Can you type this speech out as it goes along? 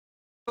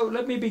So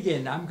let me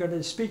begin. I'm going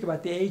to speak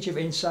about the Age of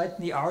Insight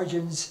and the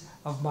origins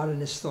of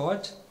modernist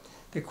thought,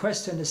 the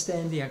quest to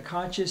understand the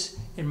unconscious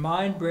in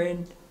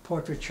mind-brain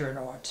portraiture and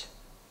art.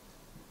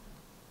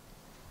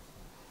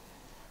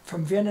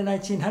 From Vienna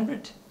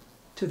 1900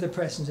 to the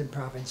present in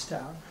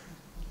Provincetown.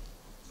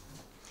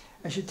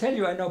 I should tell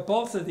you, I know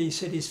both of these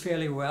cities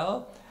fairly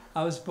well.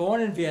 I was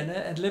born in Vienna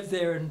and lived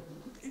there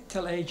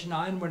until age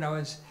 9 when I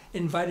was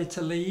invited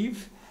to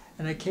leave.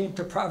 And I came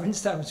to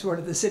Provincetown, which was one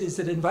of the cities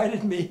that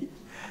invited me,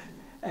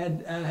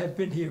 and have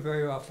been here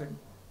very often.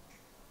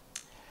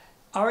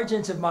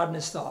 Origins of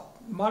modernist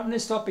thought.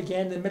 Modernist thought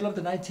began in the middle of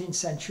the 19th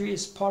century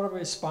as part of a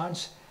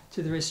response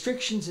to the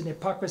restrictions and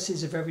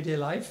hypocrisies of everyday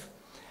life,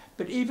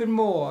 but even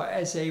more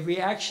as a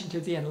reaction to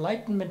the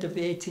Enlightenment of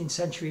the 18th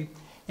century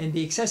and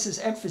the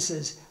excessive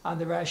emphasis on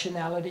the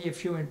rationality of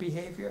human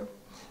behavior.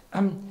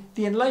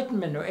 The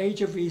Enlightenment, or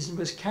Age of Reason,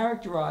 was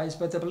characterized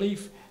by the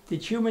belief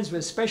that humans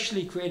were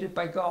specially created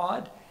by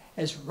God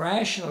as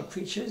rational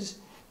creatures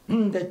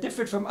that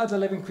differed from other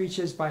living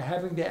creatures by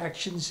having their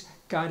actions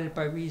guided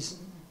by reason.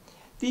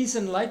 These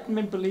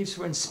Enlightenment beliefs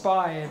were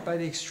inspired by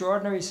the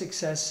extraordinary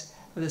success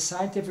of the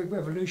scientific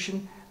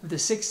revolution of the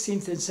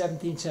 16th and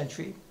 17th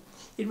century.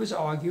 It was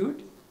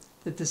argued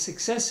that the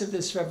success of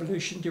this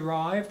revolution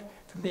derived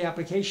from the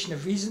application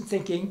of reasoned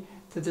thinking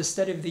to the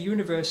study of the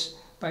universe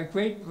by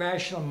great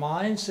rational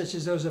minds such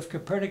as those of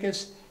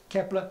Copernicus,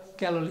 Kepler,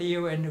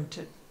 Galileo, and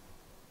Newton.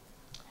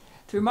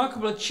 The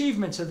remarkable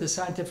achievements of the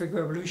scientific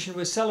revolution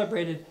were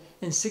celebrated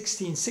in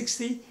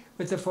 1660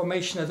 with the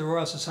formation of the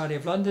Royal Society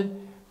of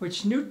London,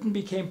 which Newton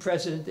became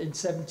president in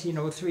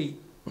 1703.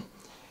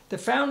 The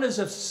founders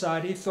of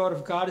society thought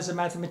of God as a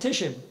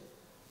mathematician.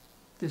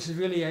 This is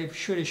really, I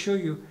should assure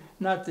you,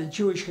 not the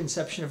Jewish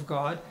conception of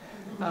God,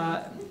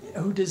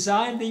 who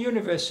designed the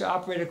universe to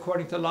operate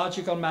according to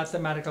logical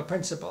mathematical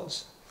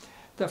principles.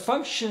 The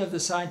function of the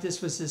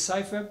scientist was to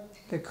decipher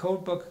the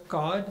codebook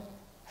God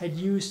had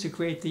used to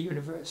create the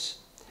universe.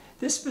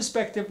 This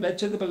perspective led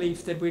to the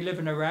belief that we live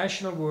in a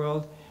rational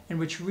world in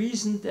which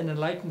reasoned and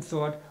enlightened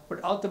thought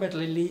would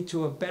ultimately lead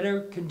to a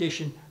better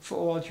condition for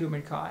all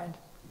humankind.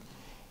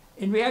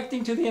 In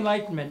reacting to the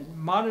Enlightenment,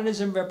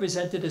 modernism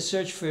represented a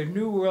search for a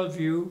new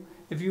worldview,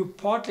 a view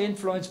partly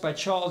influenced by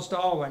Charles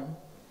Darwin.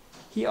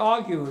 He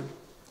argued,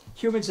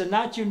 humans are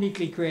not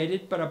uniquely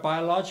created, but are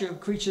biological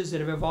creatures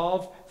that have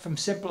evolved from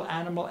simple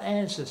animal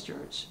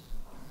ancestors.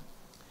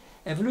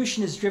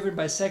 Evolution is driven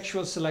by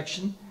sexual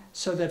selection,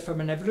 so that from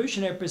an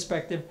evolutionary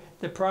perspective,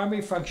 the primary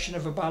function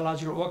of a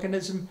biological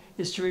organism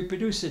is to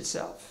reproduce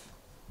itself.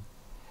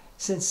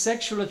 Since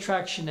sexual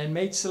attraction and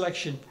mate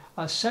selection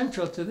are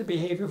central to the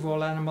behavior of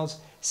all animals,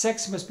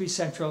 sex must be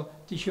central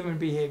to human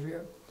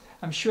behavior.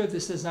 I'm sure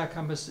this does not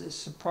come as a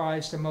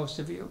surprise to most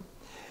of you.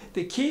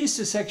 The keys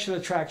to sexual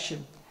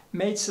attraction,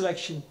 mate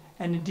selection,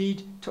 and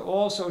indeed to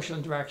all social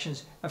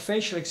interactions are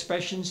facial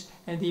expressions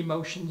and the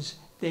emotions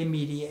they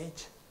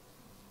mediate.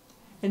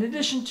 In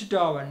addition to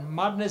Darwin,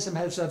 modernism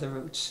has other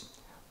roots.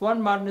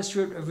 One modernist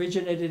root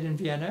originated in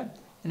Vienna,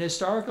 an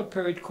historical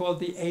period called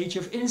the Age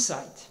of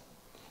Insight.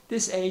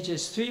 This age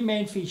has three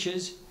main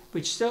features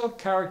which still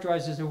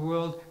characterizes the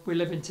world we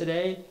live in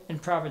today in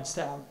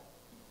Provincetown.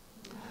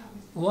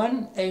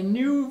 One, a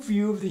new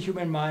view of the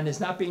human mind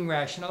as not being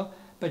rational,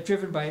 but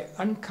driven by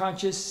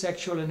unconscious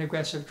sexual and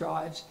aggressive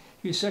drives.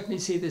 You certainly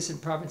see this in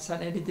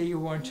Provincetown any day you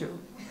want to.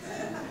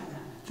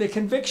 The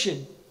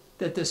conviction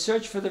that the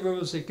search for the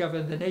rules that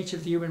govern the nature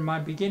of the human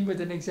mind begin with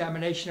an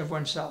examination of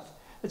oneself.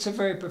 It's a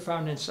very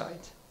profound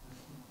insight.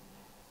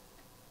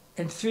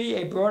 And three,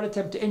 a broad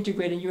attempt to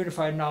integrate and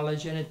unify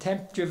knowledge, an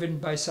attempt driven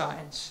by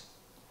science.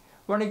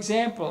 One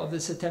example of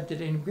this attempted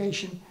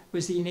integration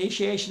was the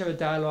initiation of a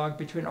dialogue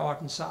between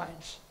art and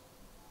science.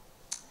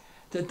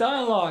 The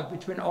dialogue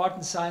between art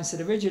and science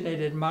that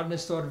originated in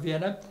modernist thought of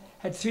Vienna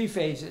had three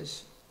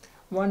phases.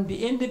 One,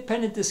 the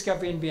independent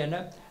discovery in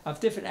Vienna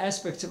of different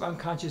aspects of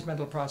unconscious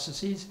mental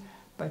processes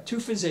by two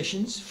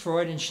physicians,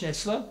 Freud and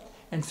Schnitzler,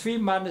 and three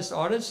modernist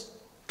artists,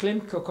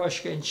 Klimt,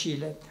 Kokoschka, and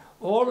Schiele,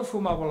 all of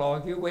whom I will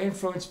argue were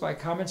influenced by a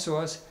common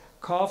source,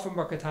 Karl von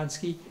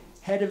Rokitansky,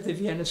 head of the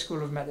Vienna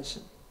School of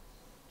Medicine.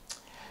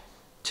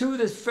 Two,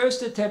 the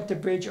first attempt to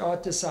bridge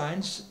art to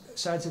science,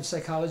 science of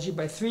psychology,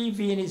 by three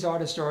Viennese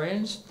art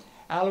historians,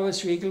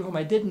 Alois Riegel, whom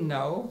I didn't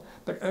know,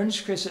 but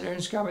Ernst Chris and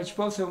Ernst Garmitsch,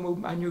 both of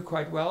whom I knew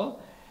quite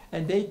well,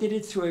 and they did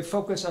it through a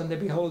focus on the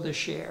beholder's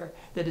share,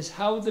 that is,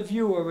 how the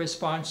viewer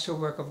responds to a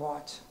work of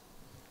art.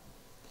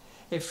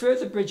 A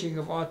further bridging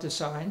of art to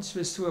science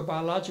was through a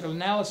biological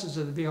analysis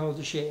of the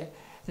beholder's share,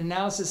 an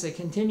analysis that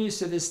continues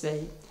to this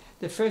day,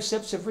 the first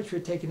steps of which were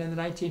taken in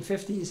the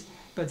 1950s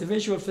by the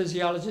visual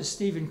physiologist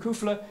Stephen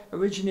Kufler,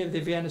 originally of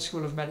the Vienna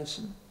School of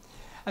Medicine.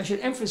 I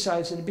should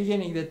emphasize in the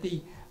beginning that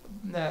the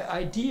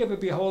idea of a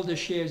beholder's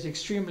share is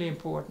extremely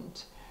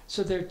important.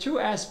 So there are two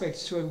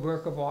aspects to a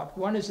work of art.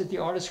 One is that the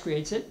artist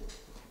creates it,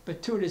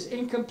 but two, it is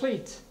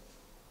incomplete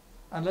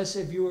unless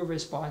a viewer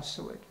responds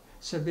to it.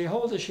 So the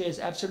beholder's share is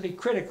absolutely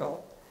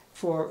critical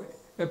for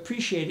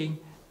appreciating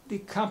the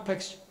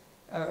complex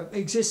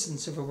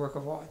existence of a work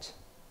of art.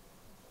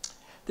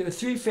 There were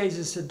three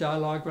phases to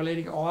dialogue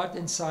relating art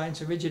and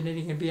science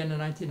originating in Vienna in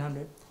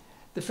 1900.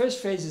 The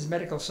first phase is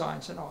medical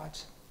science and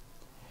art.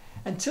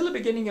 Until the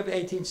beginning of the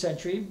 18th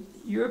century,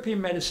 European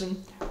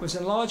medicine was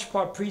in large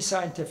part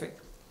pre-scientific.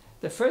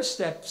 The first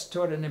steps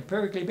toward an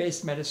empirically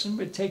based medicine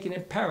were taken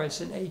in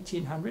Paris in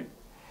 1800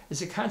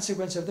 as a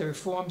consequence of the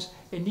reforms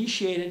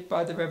initiated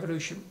by the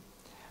Revolution.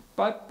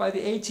 But by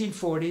the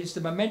 1840s,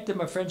 the momentum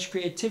of French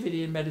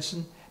creativity in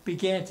medicine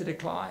began to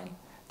decline.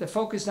 The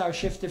focus now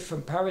shifted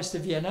from Paris to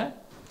Vienna,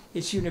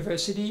 its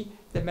university,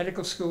 the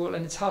medical school,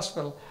 and its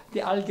hospital,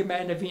 the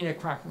Allgemeine Wiener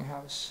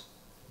Krankenhaus.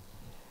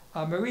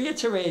 Maria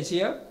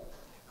Theresia,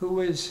 who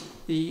was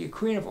the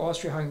Queen of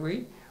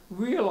Austria-Hungary,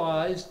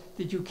 realized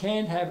that you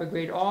can't have a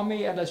great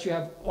army unless you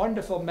have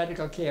wonderful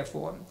medical care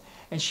for them.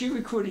 And she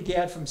recruited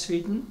Gerd from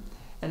Sweden,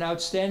 an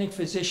outstanding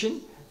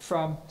physician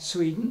from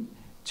Sweden,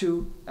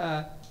 to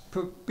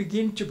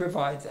begin to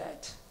provide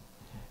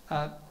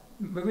that.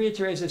 Maria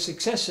Theresia's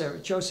successor,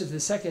 Joseph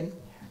II,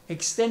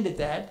 extended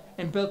that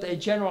and built a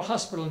general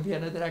hospital in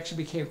Vienna that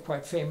actually became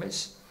quite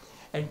famous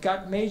and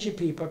got major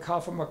people, Karl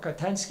von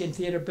Rokitansky and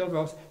Theodor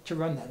Billroth, to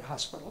run that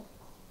hospital.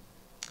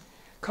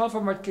 Karl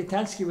von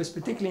Rokitansky was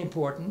particularly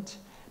important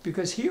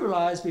because he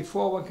realized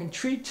before one can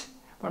treat,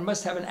 one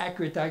must have an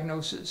accurate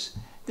diagnosis.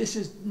 This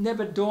has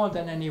never dawned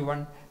on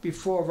anyone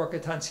before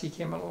Rokitansky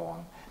came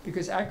along,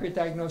 because accurate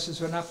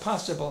diagnoses were not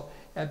possible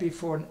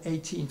before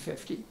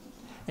 1850.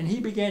 And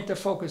he began to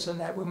focus on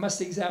that. We must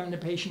examine the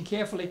patient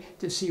carefully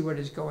to see what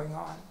is going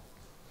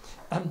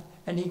on.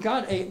 And he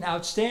got an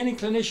outstanding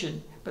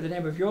clinician by the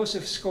name of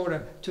Joseph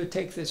Skoda to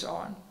take this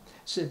on.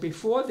 So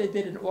before they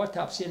did an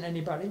autopsy on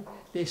anybody,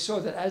 they saw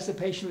that as the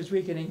patient was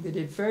weakening, they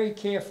did very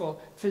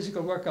careful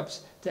physical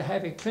workups to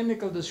have a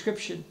clinical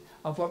description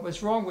of what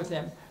was wrong with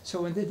them.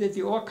 So when they did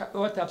the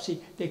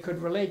autopsy, they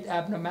could relate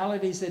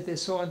abnormalities that they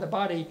saw in the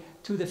body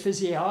to the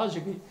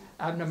physiological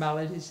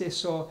abnormalities they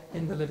saw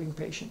in the living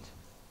patient.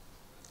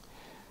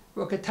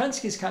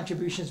 Rokitansky's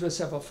contributions were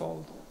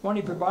severalfold. One,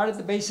 he provided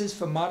the basis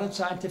for modern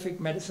scientific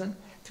medicine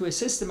through a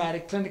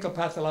systematic clinical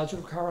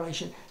pathological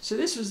correlation. So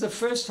this was the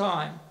first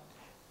time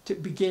to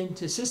begin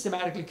to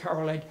systematically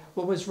correlate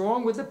what was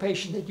wrong with the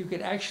patient that you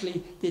could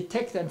actually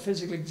detect on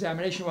physical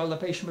examination while the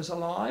patient was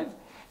alive,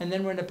 and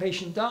then when the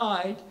patient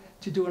died,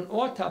 to do an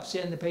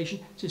autopsy on the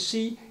patient to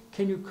see,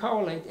 can you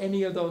correlate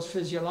any of those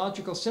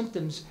physiological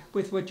symptoms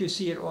with what you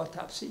see at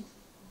autopsy.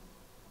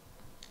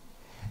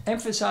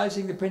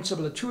 Emphasizing the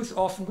principle of truth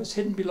often was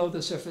hidden below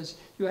the surface.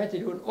 You had to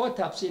do an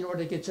autopsy in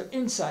order to get some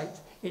insight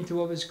into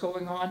what was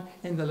going on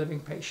in the living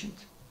patient.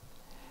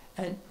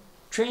 And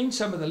trained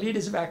some of the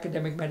leaders of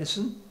academic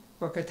medicine,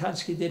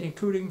 Rokitansky did,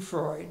 including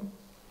Freud.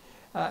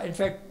 In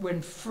fact,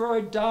 when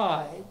Freud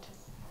died,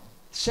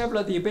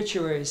 several of the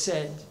obituaries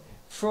said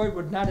Freud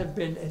would not have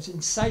been as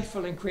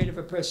insightful and creative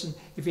a person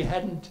if he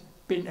hadn't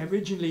been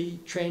originally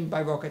trained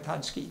by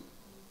Rokitansky.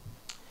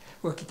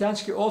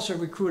 Rokitansky also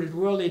recruited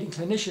world-leading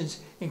clinicians,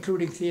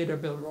 including Theodor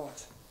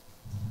Billroth.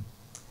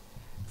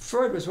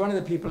 Freud was one of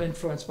the people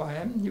influenced by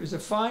him. He was a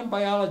fine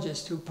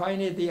biologist who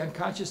pioneered the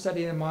unconscious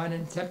study of the mind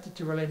and attempted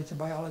to relate it to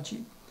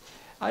biology.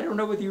 I don't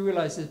know whether you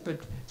realize this, but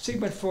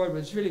Sigmund Freud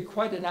was really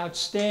quite an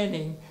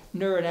outstanding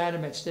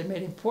neuroanatomist and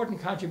made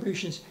important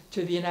contributions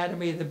to the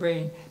anatomy of the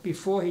brain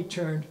before he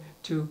turned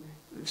to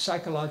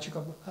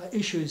psychological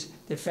issues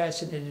that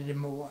fascinated him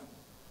more.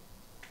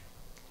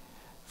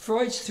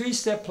 Freud's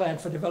three-step plan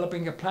for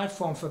developing a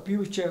platform for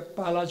future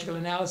biological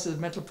analysis of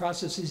mental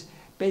processes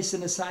based on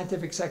the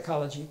scientific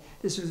psychology.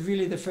 This was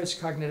really the first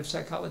cognitive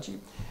psychology.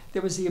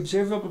 There was the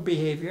observable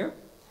behavior,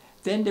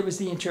 then there was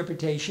the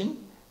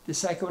interpretation, the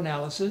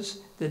psychoanalysis,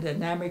 the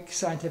dynamic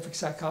scientific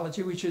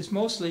psychology, which was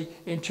mostly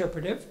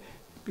interpretive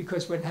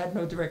because one had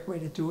no direct way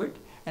to do it,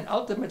 and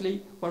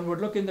ultimately one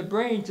would look in the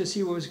brain to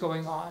see what was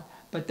going on,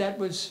 but that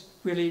was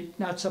really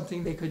not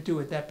something they could do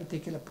at that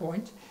particular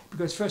point,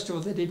 because first of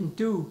all, they didn't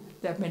do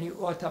that many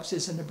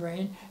autopsies in the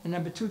brain, and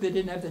number two, they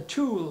didn't have the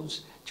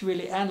tools to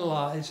really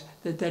analyze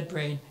the dead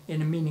brain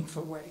in a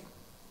meaningful way.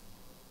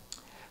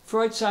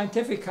 Freud's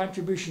scientific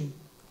contribution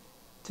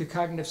to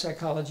cognitive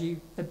psychology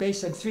are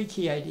based on three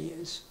key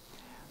ideas.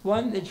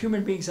 One, that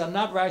human beings are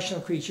not rational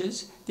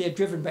creatures. They are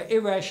driven by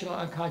irrational,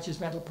 unconscious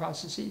mental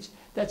processes.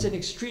 That's an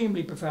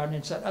extremely profound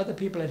insight. Other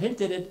people had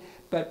hinted it,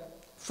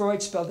 but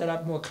Freud spelled that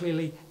out more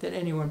clearly than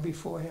anyone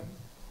before him.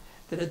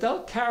 That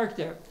adult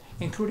character,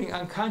 including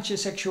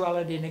unconscious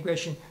sexuality and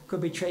aggression, could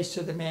be traced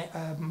to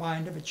the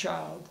mind of a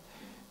child.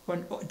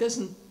 One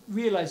doesn't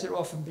realize it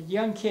often, but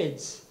young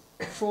kids,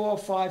 4,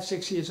 5,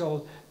 6 years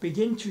old,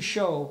 begin to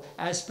show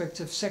aspects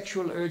of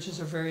sexual urges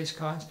of various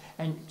kinds,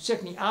 and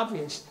certainly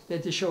obvious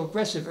that they show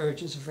aggressive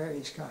urges of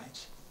various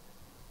kinds.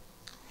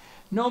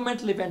 No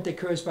mental event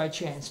occurs by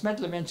chance.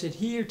 Mental events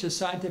adhere to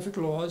scientific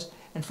laws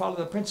and follow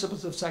the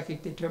principles of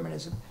psychic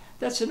determinism.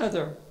 That's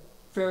another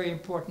very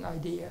important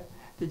idea,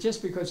 that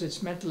just because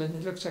it's mental and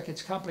it looks like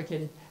it's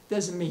complicated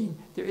doesn't mean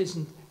there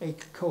isn't a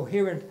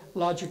coherent,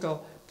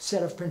 logical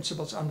set of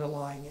principles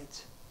underlying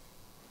it.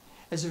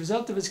 As a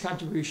result of his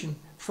contribution,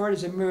 Freud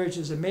has emerged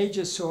as a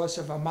major source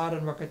of our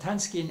modern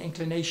Rokotanskian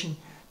inclination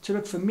to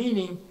look for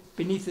meaning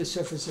beneath the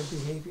surface of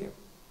behavior.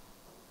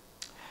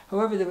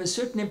 However, there were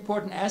certain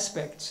important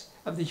aspects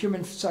of the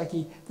human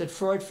psyche that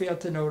Freud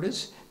failed to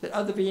notice that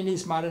other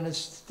Viennese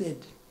modernists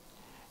did.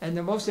 And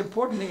the most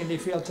important thing that they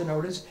failed to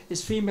notice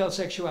is female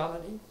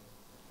sexuality.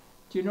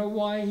 Do you know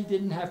why he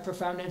didn't have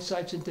profound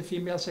insights into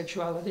female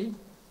sexuality?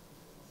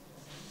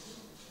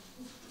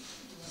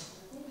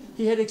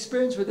 He had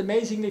experience with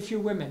amazingly few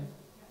women.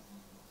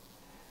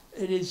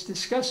 It is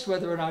discussed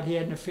whether or not he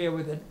had an affair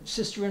with a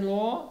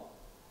sister-in-law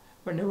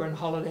when they were on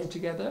holiday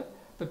together,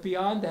 but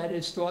beyond that,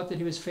 it's thought that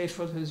he was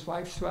faithful to his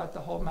wife throughout the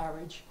whole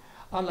marriage,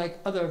 unlike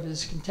other of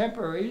his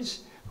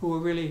contemporaries who were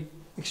really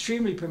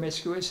extremely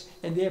promiscuous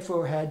and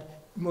therefore had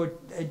more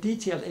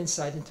detailed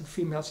insight into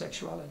female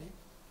sexuality.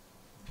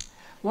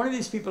 One of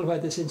these people who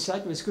had this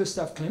insight was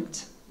Gustav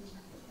Klimt,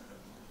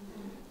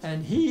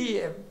 and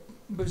he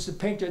was the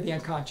painter of the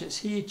unconscious.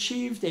 He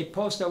achieved a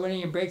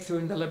post-Darwinian breakthrough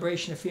in the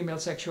liberation of female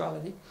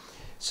sexuality.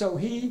 So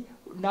he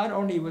not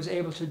only was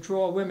able to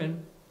draw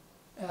women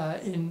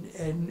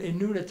in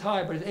nudity,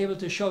 but was able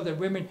to show that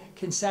women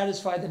can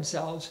satisfy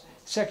themselves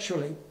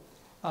sexually,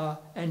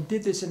 and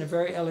did this in a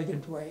very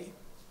elegant way.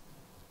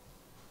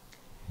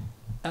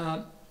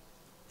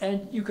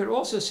 And you could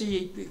also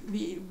see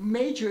the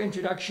major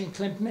introduction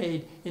Klimt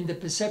made in the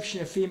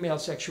perception of female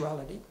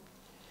sexuality.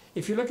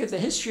 If you look at the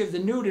history of the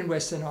nude in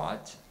Western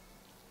art,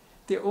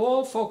 they're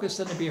all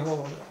focused on the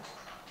beholder.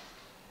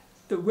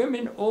 The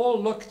women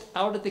all looked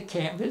out at the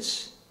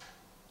canvas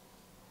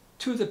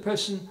to the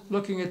person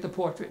looking at the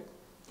portrait,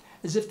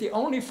 as if the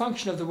only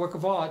function of the work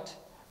of art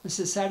was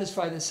to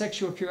satisfy the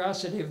sexual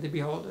curiosity of the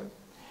beholder.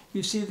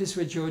 You see this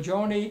with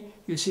Giorgione,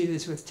 you see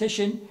this with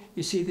Titian,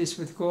 you see this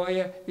with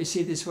Goya, you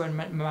see this with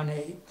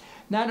Monet.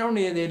 Not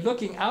only are they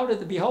looking out at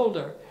the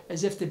beholder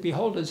as if the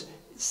beholder's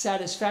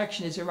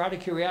satisfaction, his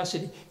erotic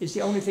curiosity, is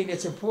the only thing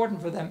that's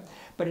important for them,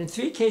 but in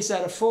 3 cases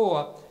out of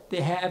 4,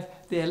 they have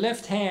their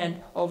left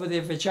hand over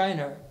their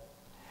vagina.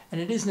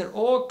 And it isn't at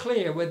all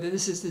clear whether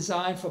this is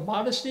designed for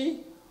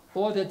modesty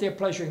or that they're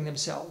pleasuring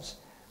themselves.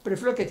 But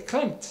if you look at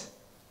Klimt,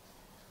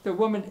 the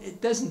woman,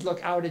 it doesn't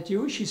look out at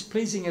you, she's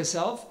pleasing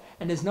herself,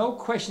 and there's no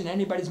question in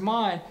anybody's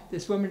mind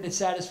this woman is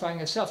satisfying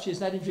herself.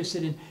 She's not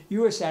interested in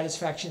your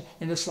satisfaction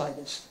in the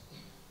slightest.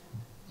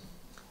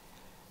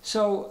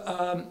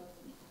 So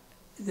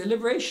the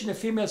liberation of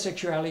female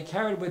sexuality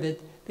carried with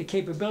it the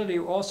capability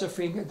of also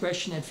freeing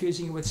aggression and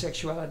fusing it with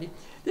sexuality.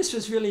 This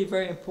was really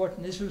very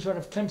important. This was one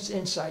of Klimt's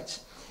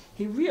insights.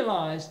 He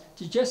realized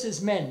that just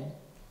as men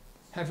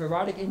have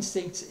erotic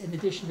instincts in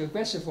addition to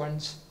aggressive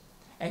ones,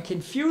 and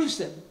confuse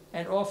them,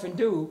 and often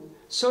do,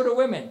 so do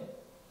women.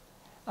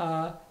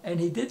 And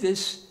he did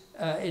this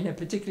in a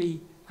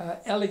particularly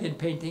elegant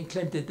painting.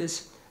 Klimt did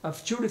this,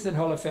 of Judith and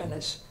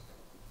Holofernes.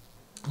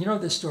 You know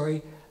the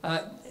story.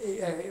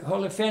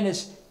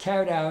 Holofernes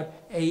carried out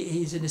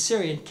he's an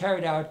Assyrian,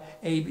 carried out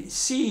a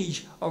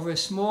siege over a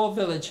small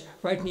village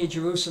right near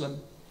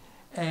Jerusalem.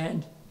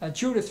 And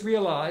Judith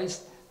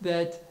realized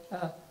that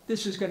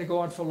this was going to go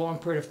on for a long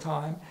period of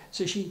time.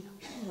 So she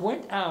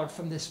went out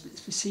from this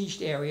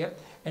besieged area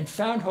and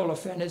found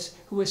Holofernes,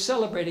 who was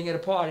celebrating at a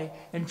party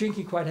and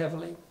drinking quite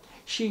heavily.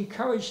 She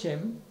encouraged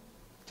him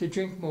to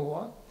drink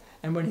more,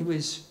 and when he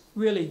was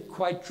really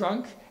quite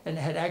drunk and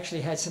had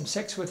actually had some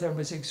sex with her and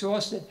was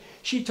exhausted,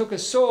 she took a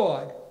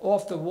sword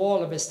off the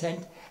wall of his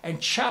tent and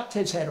chopped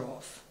his head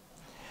off.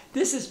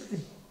 This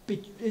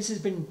has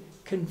been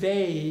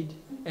conveyed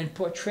and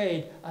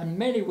portrayed on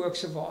many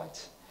works of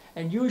art.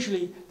 And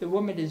usually the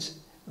woman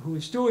who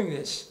is doing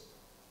this,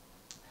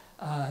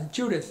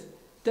 Judith,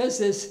 does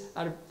this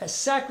out of a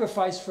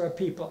sacrifice for her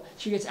people.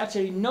 She gets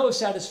absolutely no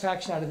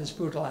satisfaction out of this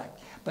brutal act.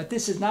 But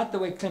this is not the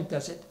way Klimt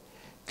does it.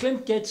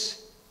 Klimt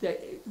gets the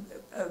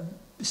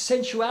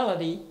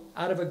sensuality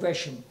out of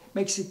aggression,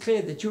 makes it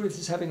clear that Judith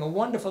is having a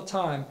wonderful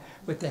time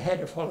with the head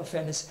of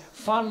Holofernes,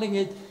 fondling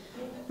it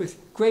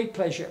with great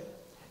pleasure.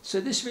 So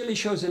this really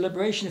shows the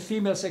liberation of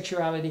female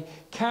sexuality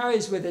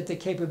carries with it the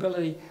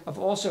capability of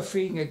also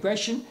freeing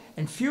aggression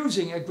and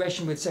fusing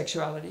aggression with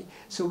sexuality.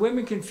 So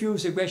women can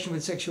fuse aggression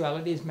with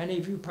sexuality, as many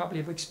of you probably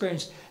have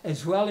experienced,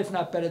 as well, if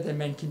not better, than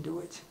men can do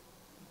it.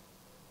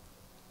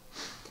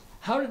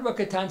 How did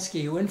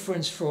Rokitansky, who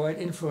influenced Freud,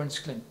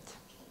 influence Klimt?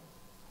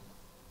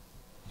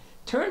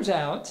 Turns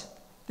out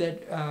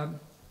that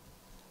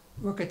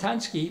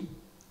Rokitansky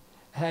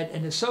had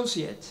an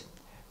associate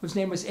whose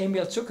name was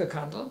Emil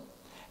Zuckerkandel,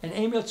 and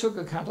Emil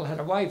Zuckerkandel had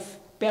a wife,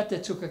 Bertha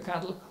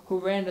Zuckerkandel, who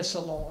ran a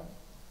salon.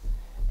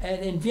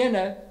 And in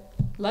Vienna,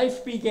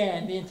 life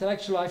began, the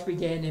intellectual life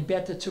began in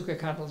Bertha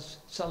Zuckerkandel's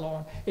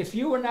salon. If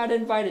you were not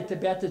invited to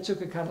Bertha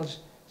Zuckerkandel's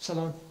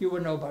salon, you were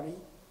nobody.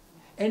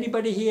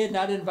 Anybody here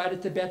not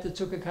invited to Bertha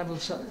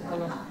Zuckerkandel's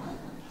salon?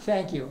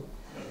 Thank you.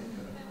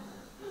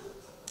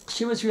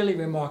 She was really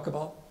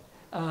remarkable.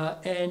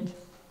 And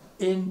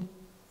in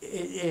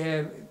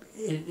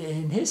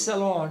his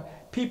salon,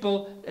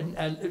 people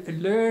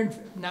learned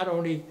not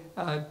only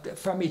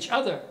from each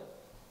other,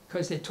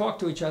 because they talked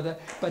to each other,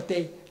 but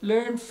they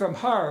learned from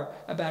her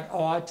about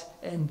art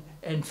and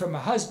from her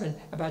husband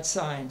about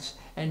science.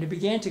 And they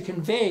began to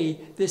convey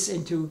this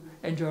into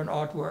an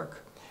artwork.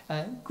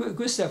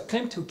 Gustav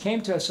Klimt, who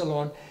came to our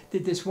salon,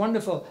 did this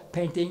wonderful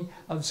painting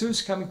of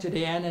Zeus coming to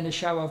Diana in a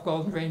shower of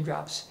golden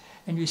raindrops.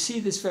 And you see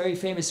this very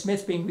famous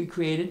myth being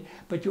recreated,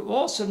 but you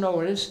also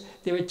notice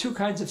there are two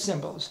kinds of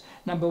symbols.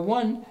 Number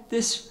one,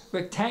 this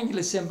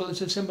rectangular symbol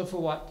is a symbol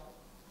for what?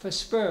 For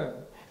sperm.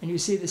 And you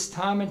see this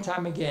time and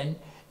time again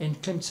in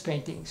Klimt's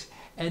paintings.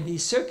 And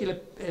these circular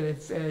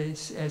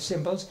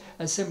symbols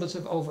are symbols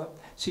of ova.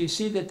 So you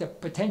see that the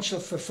potential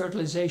for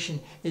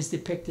fertilization is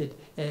depicted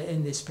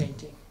in this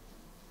painting.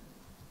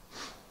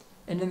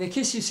 And in the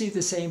kiss you see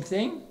the same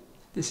thing.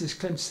 This is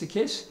Klimt's The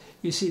Kiss.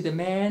 You see the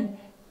man,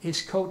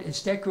 his coat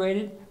is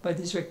decorated by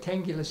these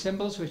rectangular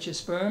symbols, which is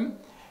sperm,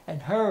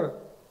 and her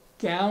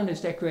gown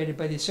is decorated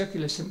by these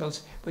circular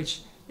symbols,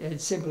 which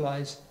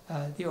symbolize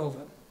the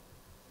ova.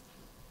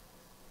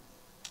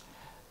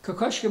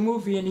 Kokoschka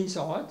moved Viennese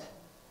art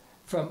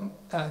from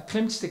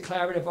Klimt's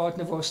declarative Art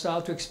Nouveau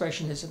style to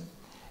Expressionism.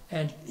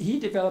 And he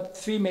developed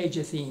three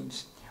major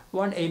themes.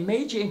 One, a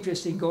major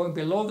interest in going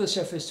below the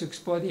surface to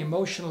explore the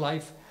emotional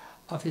life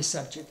of his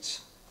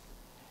subjects.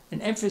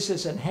 An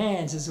emphasis on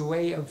hands as a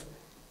way of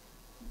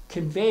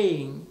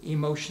conveying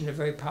emotion in a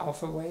very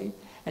powerful way,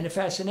 and a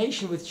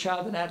fascination with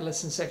child and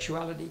adolescent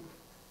sexuality.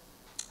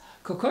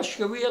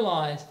 Kokoschka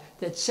realized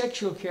that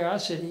sexual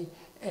curiosity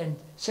and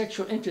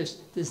sexual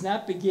interest does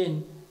not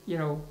begin,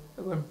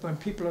 when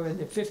people are in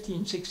their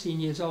 15, 16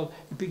 years old.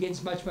 It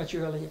begins much, much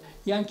earlier.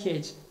 Young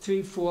kids,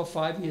 3, 4,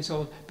 5 years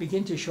old,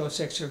 begin to show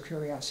sexual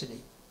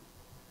curiosity.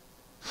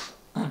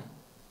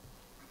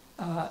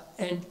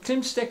 And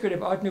Klimt's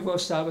decorative Art Nouveau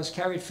style was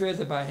carried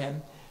further by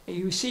him.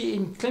 You see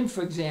in Klimt,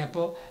 for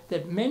example,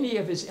 that many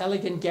of his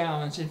elegant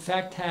gowns, in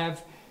fact,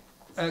 have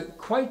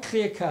quite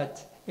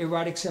clear-cut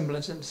erotic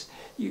symbolisms.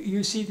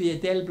 You see the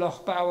Adele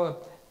Bloch-Bauer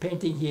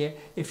painting here.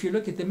 If you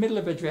look at the middle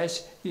of a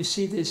dress, you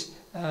see this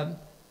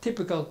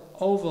typical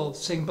oval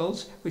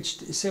symbols, which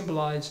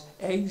symbolize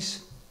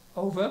eggs,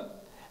 ova,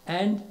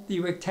 and the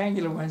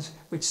rectangular ones,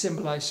 which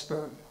symbolize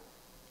sperm.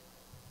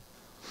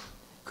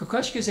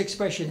 Kokoschka's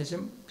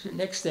Expressionism,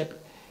 next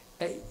step,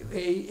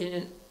 in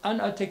an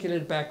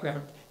unarticulated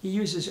background, he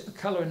uses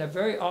color in a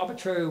very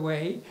arbitrary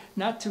way,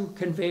 not to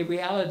convey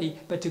reality,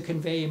 but to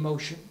convey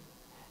emotion.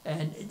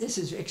 And this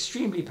is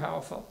extremely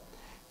powerful.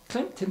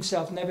 Klimt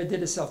himself never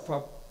did a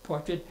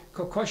self-portrait.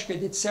 Kokoschka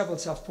did several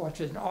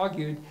self-portraits and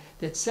argued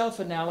that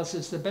self-analysis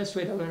is the best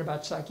way to learn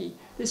about psyche.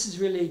 This is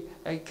really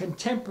a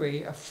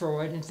contemporary of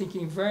Freud and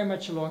thinking very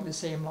much along the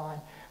same line.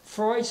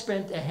 Freud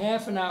spent a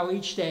half an hour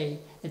each day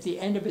at the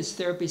end of his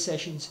therapy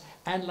sessions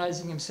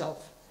analyzing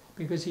himself,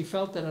 because he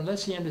felt that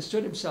unless he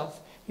understood himself,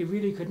 he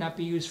really could not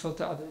be useful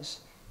to others.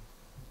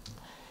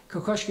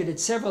 Kokoschka did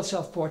several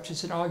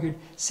self-portraits and argued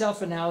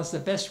self-analysis is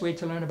the best way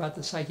to learn about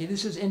the psyche.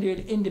 This is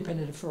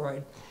independent of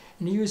Freud.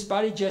 And he used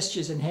body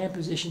gestures and hand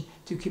position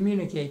to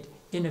communicate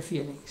inner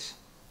feelings.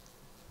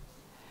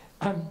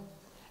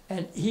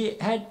 And he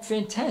had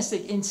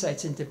fantastic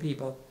insights into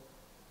people.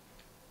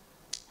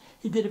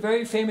 He did a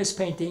very famous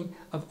painting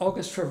of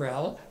August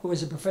Forel, who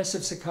was a professor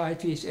of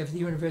psychiatry at the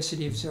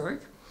University of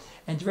Zurich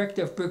and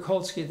director of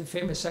Brucholsky, the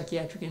famous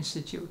psychiatric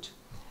institute.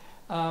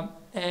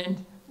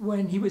 And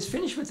when he was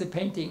finished with the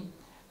painting,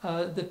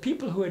 the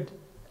people who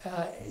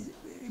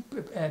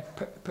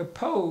had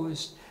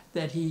proposed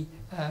that he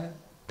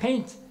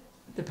paint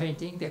the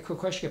painting, that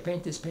Kokoschka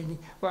paint this painting,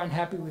 were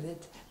unhappy with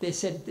it. They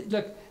said,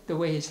 look, the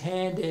way his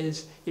hand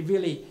is,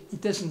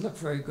 it doesn't look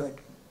very good.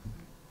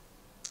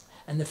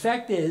 And the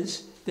fact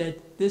is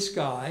that this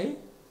guy,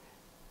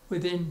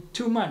 within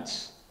 2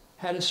 months,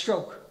 had a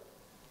stroke.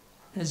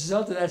 And as a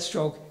result of that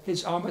stroke,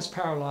 his arm was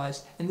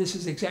paralyzed, and this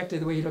is exactly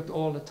the way he looked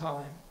all the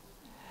time.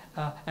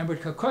 And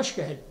what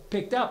Kokoschka had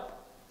picked up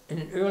in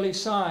an early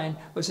sign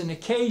was an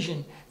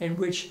occasion in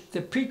which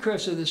the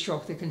precursor of the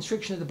stroke, the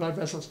constriction of the blood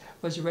vessels,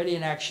 was already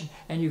in action,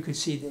 and you could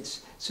see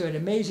this. So an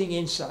amazing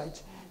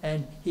insight.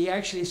 And he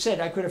actually said,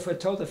 I could have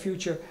foretold the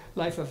future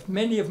life of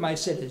many of my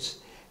sitters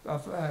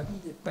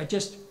by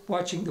just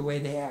watching the way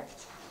they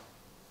act.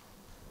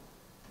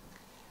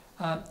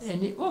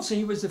 And he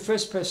was the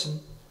first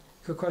person,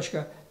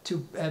 Kokoschka,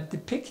 to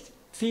depict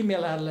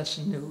female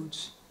adolescent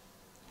nudes.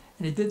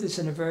 And he did this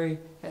in a very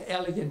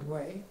elegant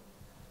way.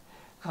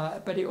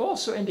 But he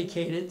also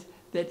indicated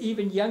that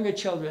even younger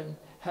children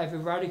have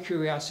erotic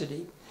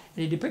curiosity.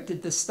 And he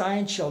depicted the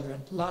Stein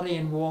children, Lottie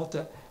and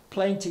Walter,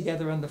 playing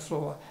together on the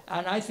floor.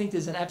 And I think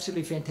there's an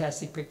absolutely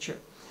fantastic picture.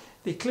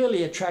 They're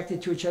clearly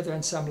attracted to each other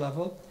on some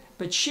level,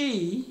 but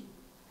she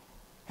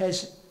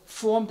has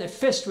formed a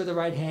fist with the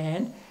right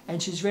hand,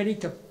 and she's ready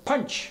to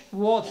punch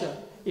Walter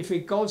if he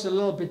goes a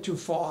little bit too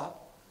far.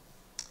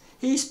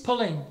 He's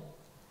pulling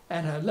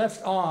at her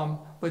left arm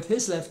with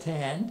his left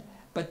hand,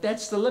 but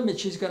that's the limit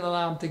she's going to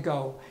allow him to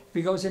go. If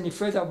he goes any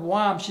further,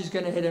 wham, she's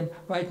going to hit him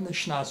right in the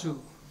schnazu.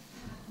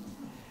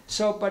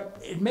 So,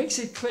 but it makes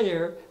it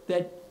clear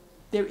that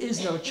there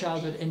is no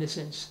childhood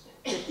innocence,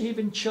 that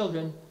even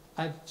children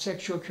have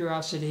sexual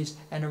curiosities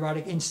and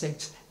erotic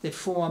instincts that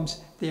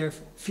forms their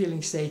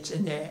feeling states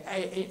and their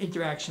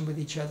interaction with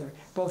each other,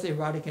 both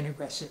erotic and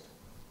aggressive.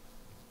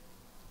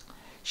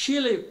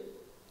 Sheila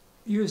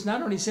use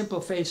not only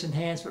simple face and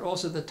hands, but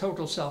also the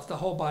total self, the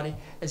whole body,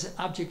 as an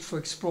object for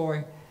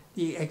exploring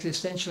the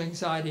existential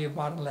anxiety of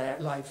modern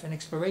life, an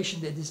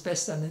exploration that is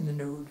best done in the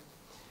nude.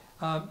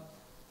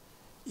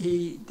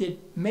 He did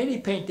many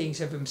paintings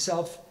of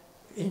himself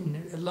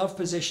in love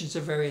positions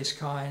of various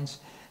kinds,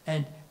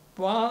 and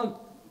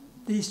while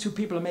these two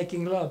people are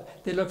making love,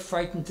 they look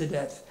frightened to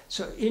death.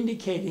 So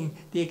indicating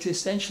the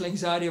existential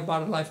anxiety of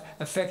modern life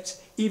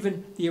affects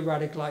even the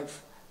erotic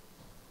life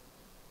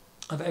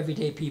of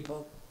everyday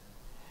people.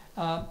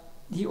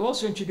 He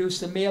also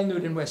introduced the male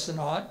nude in Western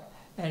art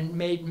and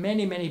made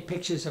many, many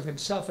pictures of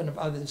himself and of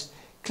others.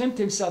 Klimt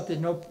himself did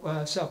no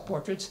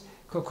self-portraits.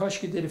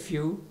 Kokoschka did a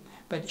few.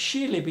 But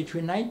Schiele,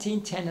 between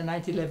 1910 and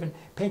 1911,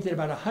 painted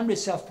about 100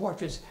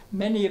 self-portraits,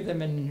 many of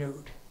them in the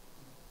nude.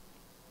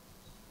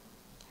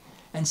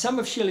 And some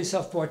of Schiele's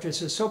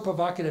self-portraits are so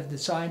provocative,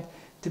 designed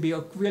to be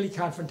really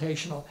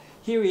confrontational.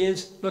 Here he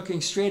is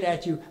looking straight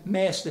at you,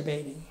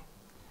 masturbating.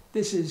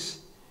 This is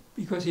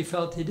because he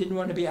felt he didn't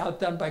want to be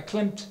outdone by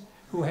Klimt,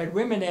 who had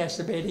women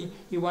masturbating.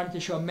 He wanted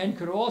to show men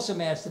could also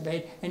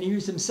masturbate, and he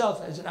used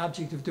himself as an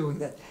object of doing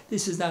that.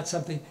 This is not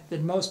something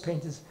that most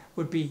painters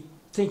would be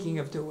thinking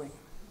of doing.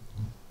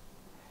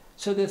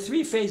 So there are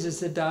three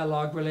phases of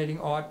dialogue relating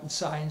art and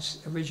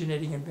science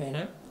originating in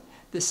Vienna.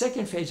 The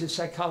second phase is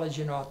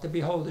psychology and art, the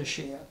beholder's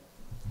share.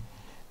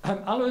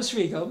 Alois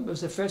Riegel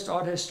was the first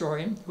art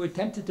historian who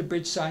attempted to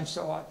bridge science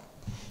to art.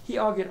 He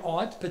argued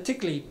art,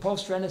 particularly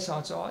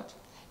post-Renaissance art,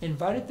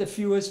 invited the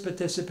viewer's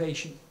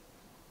participation.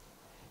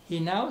 He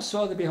now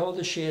saw the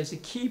beholder's share as a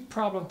key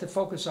problem to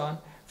focus on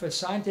for a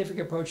scientific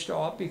approach to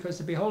art, because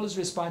the beholder's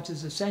response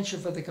is essential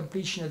for the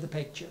completion of the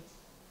picture.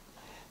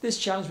 This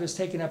challenge was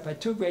taken up by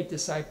two great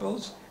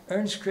disciples,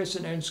 Ernst Kriss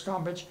and Ernst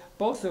Gombrich,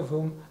 both of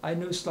whom I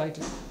knew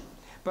slightly.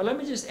 But let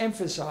me just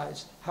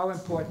emphasize how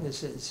important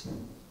this is.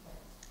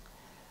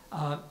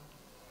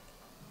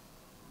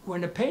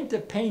 When a painter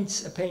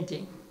paints a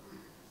painting,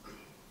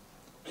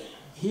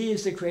 he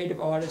is the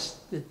creative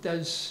artist that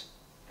does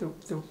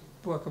the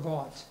work of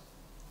art.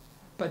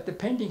 But the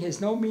painting has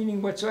no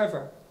meaning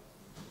whatsoever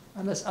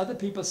unless other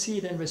people see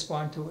it and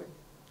respond to it.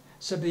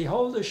 So the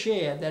beholder's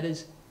share,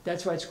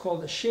 that's why it's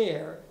called a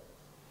share,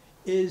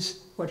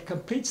 is what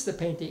completes the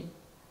painting.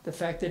 The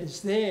fact that it's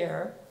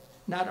there,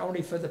 not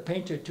only for the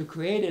painter to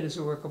create it as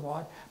a work of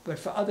art, but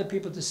for other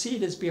people to see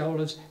it as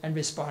beholders and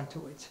respond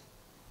to it.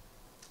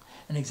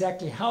 And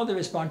exactly how they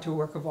respond to a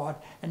work of art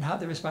and how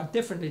they respond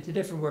differently to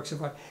different works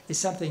of art is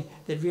something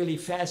that really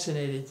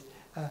fascinated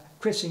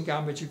Kriss and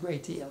Gombrich a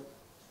great deal.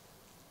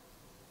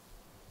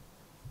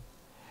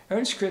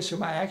 Ernst Kriss,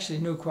 whom I actually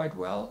knew quite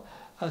well,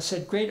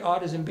 said great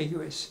art is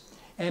ambiguous.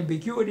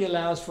 Ambiguity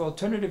allows for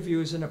alternative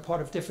views on the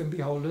part of different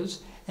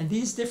beholders, and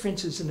these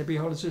differences in the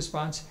beholder's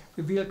response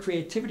reveal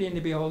creativity in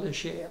the beholder's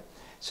share.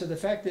 So the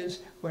fact is,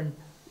 when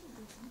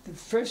the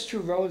first two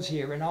rows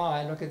here and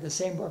I look at the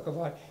same work of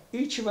art,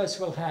 each of us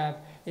will have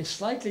a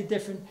slightly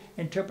different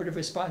interpretive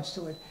response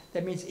to it.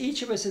 That means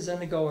each of us is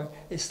undergoing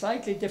a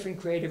slightly different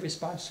creative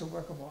response to a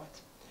work of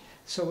art.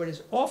 So what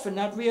is often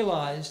not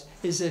realized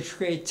is the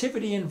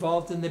creativity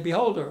involved in the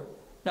beholder,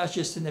 not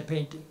just in the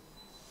painting.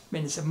 I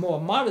mean, it's a more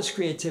modest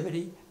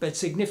creativity, but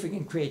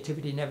significant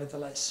creativity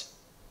nevertheless.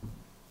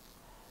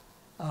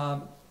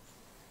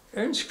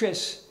 Ernst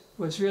Kriss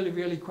was really,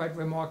 really quite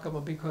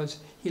remarkable, because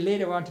he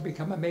later went on to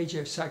become a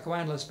major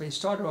psychoanalyst, but he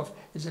started off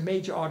as a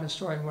major art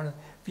historian, one of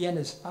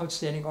Vienna's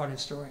outstanding art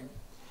historians.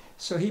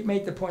 So he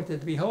made the point that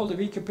the beholder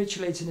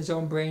recapitulates in his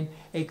own brain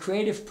a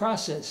creative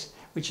process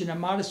which in a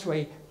modest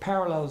way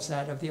parallels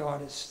that of the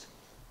artist.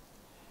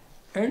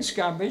 Ernst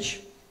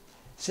Gombrich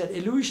said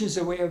illusion is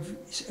a way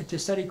to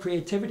study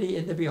creativity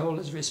in the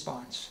beholder's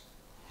response.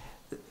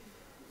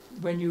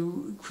 When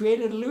you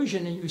create an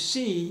illusion and you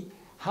see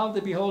how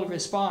the beholder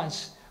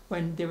responds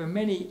when there are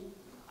many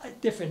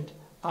different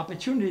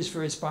opportunities for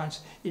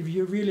response,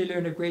 you really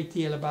learn a great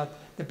deal about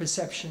the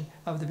perception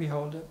of the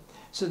beholder.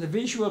 So the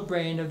visual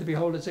brain of the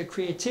beholder is a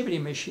creativity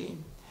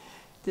machine.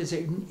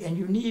 And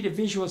you need a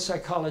visual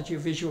psychology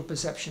of visual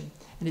perception.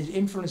 And it's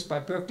influenced by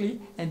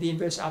Berkeley and the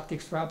inverse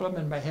optics problem,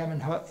 and by Hermann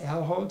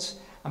Helmholtz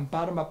on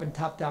bottom-up and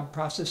top-down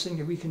processing,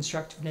 the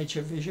reconstructive nature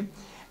of vision.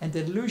 And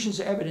the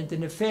illusions are evident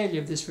in the failure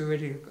of this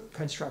veridical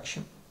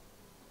construction.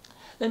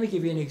 Let me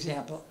give you an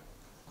example.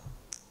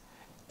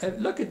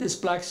 Look at this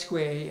black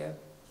square here.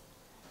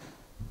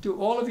 Do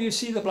all of you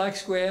see the black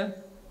square?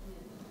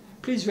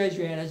 Please raise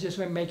your hand. I just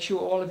want to make sure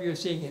all of you are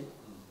seeing it.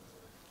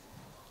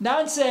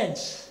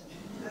 Nonsense!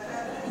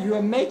 You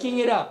are making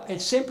it up.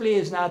 It simply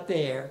is not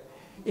there.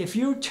 If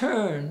you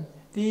turn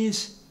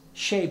these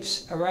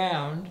shapes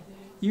around,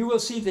 you will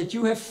see that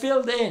you have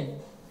filled in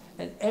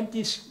an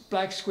empty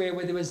black square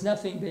where there was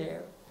nothing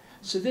there.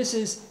 So this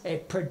is a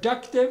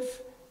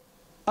productive,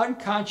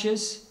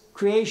 unconscious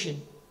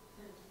creation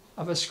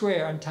of a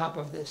square on top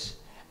of this.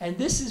 And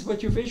this is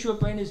what your visual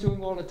brain is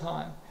doing all the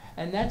time.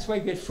 And that's why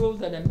you get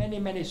fooled in many,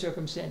 many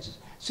circumstances.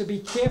 So be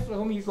careful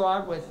whom you go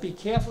out with. Be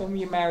careful whom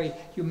you marry.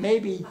 You may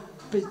be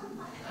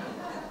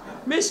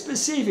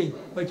misperceiving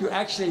what you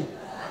actually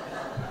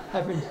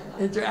have been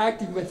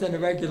interacting with on a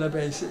regular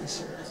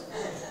basis.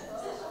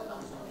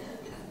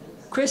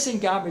 Chris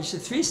and Garbage, the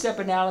three-step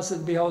analysis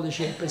of the beholder's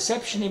share: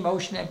 perception,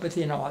 emotion,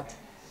 empathy, and art.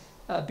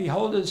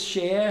 Beholder's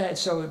share,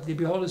 so the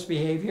beholder's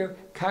behavior,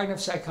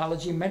 cognitive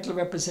psychology, mental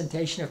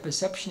representation of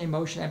perception,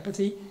 emotion,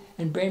 empathy,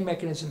 and brain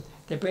mechanism.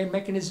 The brain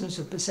mechanisms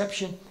of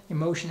perception,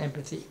 emotion,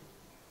 empathy.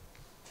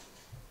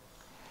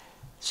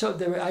 So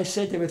I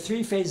said there were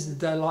three phases of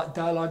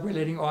dialogue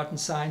relating art and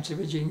science,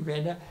 originating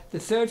Venda. The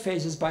third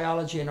phase is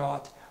biology and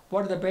art.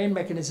 What are the brain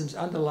mechanisms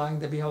underlying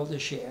the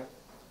beholder's share?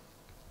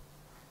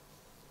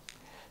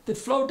 The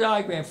flow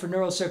diagram for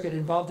neural circuit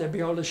involved the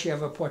beholder's share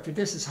of a portrait.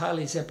 This is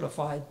highly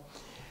simplified.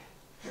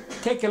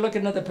 Take a look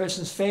at another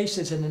person's face.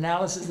 There's an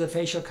analysis of the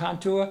facial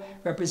contour,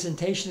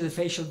 representation of the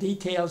facial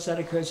details that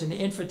occurs in the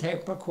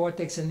infratemporal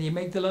cortex and the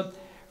amygdala,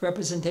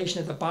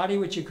 representation of the body,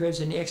 which occurs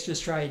in the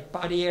extrastriate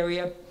body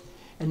area,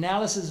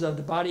 analysis of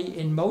the body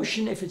in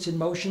motion, if it's in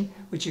motion,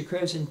 which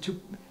occurs in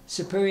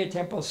superior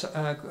temporal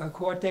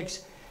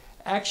cortex,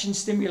 action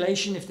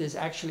stimulation, if there's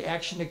actually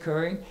action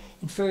occurring,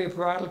 inferior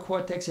parietal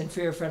cortex,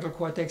 inferior frontal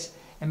cortex,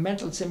 and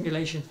mental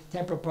simulation,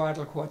 temporal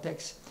parietal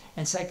cortex,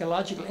 and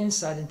psychological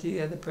insight into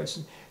the other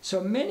person.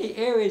 So many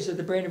areas of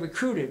the brain are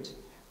recruited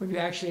when you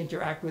actually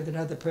interact with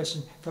another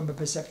person from a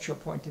perceptual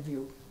point of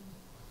view.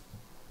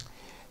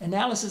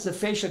 Analysis of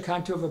facial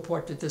contour of a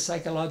portrait, the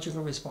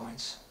psychological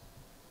response.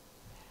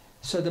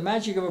 So the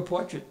magic of a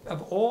portrait: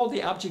 of all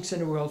the objects in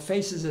the world,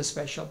 faces are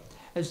special.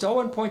 As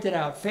Darwin pointed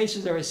out,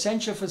 faces are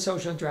essential for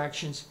social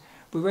interactions.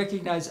 We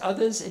recognize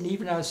others and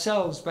even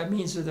ourselves by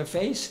means of the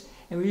face,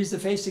 and we use the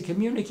face to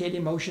communicate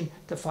emotion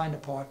to find a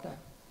partner.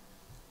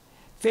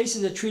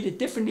 Faces are treated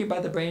differently by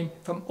the brain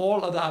from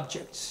all other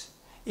objects.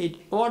 It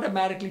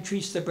automatically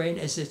treats the brain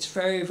as it's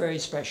very, very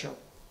special.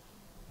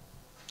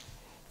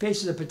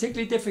 Faces are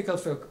particularly difficult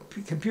for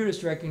computers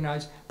to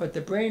recognize, but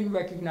the brain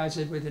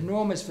recognizes it with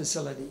enormous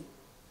facility.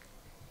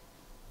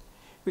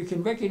 We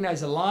can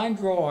recognize a line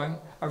drawing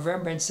of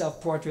Rembrandt's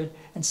self-portrait,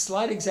 and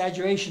slight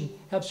exaggeration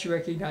helps you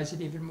recognize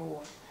it even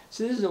more.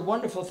 So this is a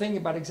wonderful thing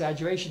about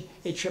exaggeration.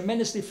 It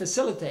tremendously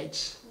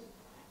facilitates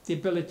the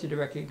ability to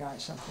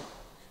recognize something.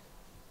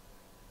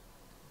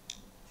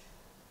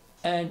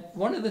 And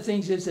one of the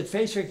things is that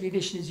face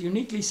recognition is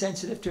uniquely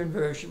sensitive to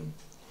inversion.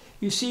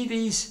 You see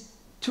these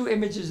two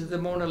images of the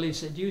Mona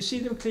Lisa. Do you see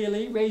them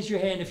clearly? Raise your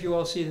hand if you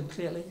all see them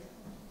clearly.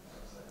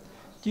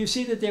 Do you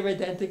see that they're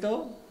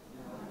identical?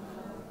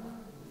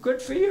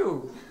 Good for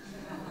you.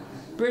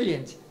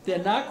 Brilliant.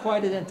 They're not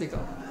quite identical.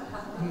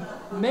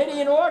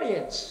 Many in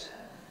audience,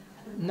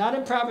 not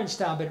in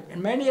Provincetown, but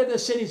in many other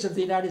cities of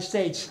the United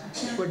States,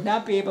 would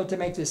not be able to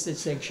make this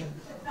distinction.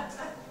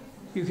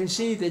 You can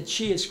see that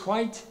she is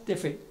quite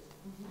different.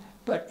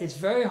 But it's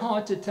very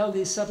hard to tell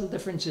these subtle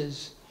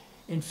differences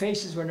in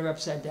faces when they're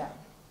upside down.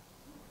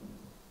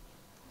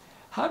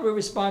 How do we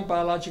respond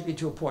biologically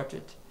to a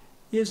portrait?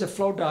 Here's a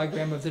flow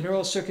diagram of the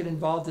neural circuit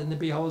involved in the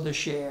beholder's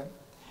share.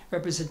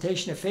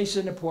 Representation of faces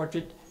in a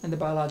portrait and the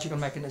biological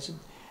mechanism.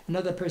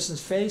 Another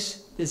person's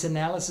face, there's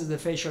analysis of the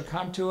facial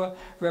contour.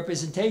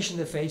 Representation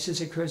of the faces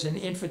occurs in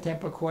the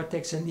infratemporal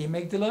cortex and the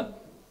amygdala.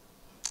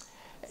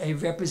 A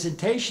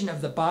representation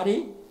of the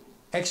body,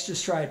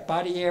 extrastriate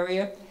body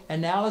area.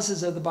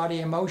 Analysis of the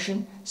body in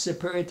motion,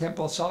 superior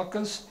temporal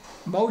sulcus.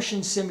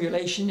 Motion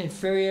simulation,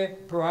 inferior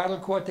parietal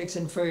cortex,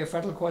 inferior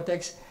frontal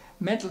cortex.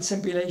 Mental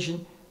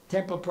simulation,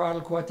 temporal parietal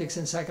cortex,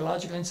 and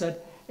psychological insight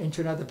into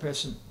another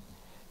person.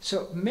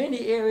 So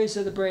many areas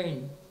of the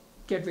brain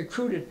get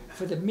recruited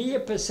for the mere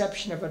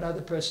perception of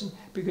another person,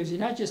 because you're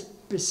not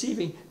just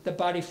perceiving the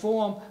body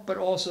form, but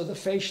also the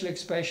facial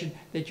expression,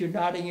 that you're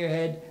nodding your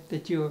head,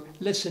 that you're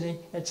listening,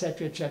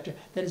 etc., etc.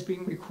 That is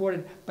being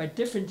recorded by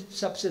different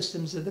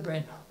subsystems of the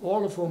brain,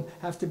 all of whom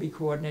have to be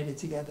coordinated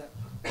together.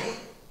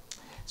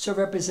 So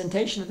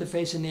representation of the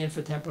face in the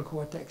infratemporal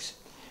cortex.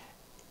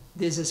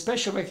 There's a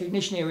special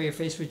recognition area of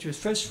face which was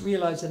first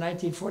realized in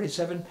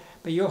 1947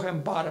 by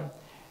Joachim Bottom.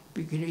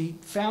 He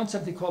found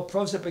something called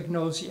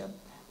prosopagnosia,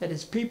 that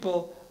is,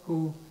 people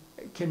who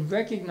can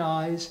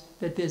recognize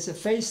that there's a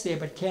face there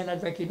but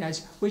cannot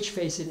recognize which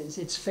face it is.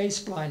 It's face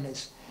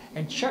blindness.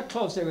 And Chuck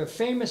Close, there were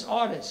famous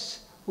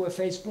artists who were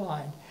face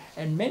blind,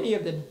 and many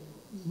of them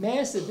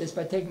mastered this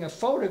by taking a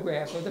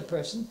photograph of the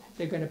person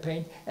they're going to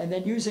paint and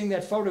then using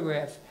that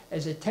photograph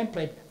as a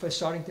template for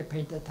starting to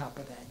paint the top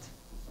of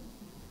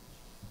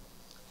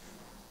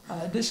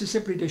that. This is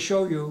simply to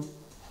show you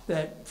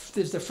that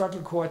there's the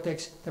frontal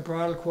cortex, the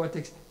parietal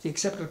cortex, the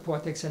occipital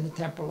cortex, and the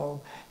temporal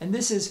lobe. And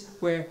this is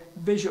where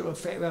the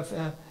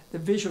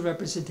visual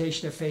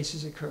representation of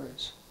faces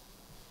occurs.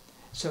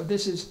 So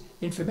this is,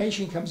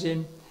 information comes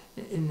in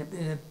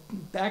the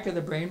back of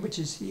the brain, which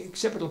is the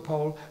occipital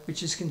pole,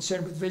 which is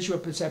concerned with visual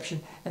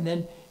perception. And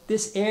then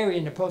this area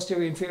in the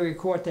posterior inferior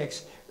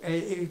cortex,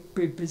 it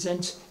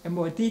presents a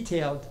more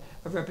detailed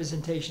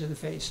representation of the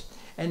face.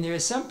 And there are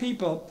some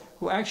people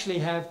who actually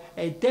have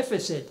a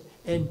deficit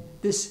in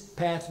this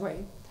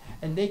pathway,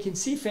 and they can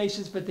see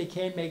faces but they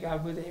can't make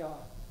out who they are.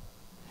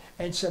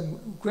 And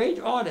some great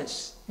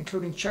artists,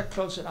 including Chuck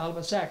Close and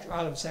Oliver Sacks.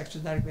 Oliver Sacks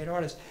was not a great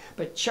artist,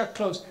 but Chuck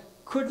Close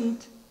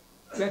couldn't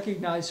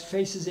recognize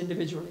faces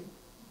individually.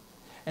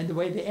 And the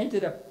way they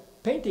ended up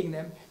painting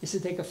them is to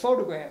take a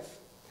photograph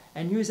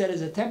and use that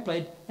as a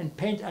template and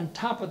paint on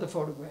top of the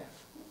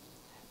photograph,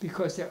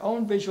 because their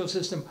own visual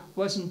system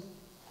wasn't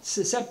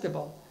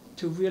susceptible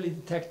to really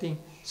detecting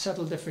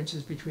subtle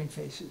differences between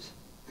faces.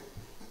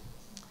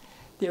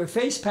 There are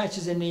face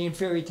patches in the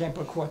inferior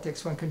temporal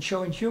cortex. One can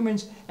show in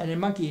humans and in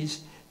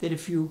monkeys that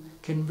if you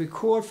can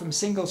record from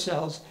single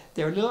cells,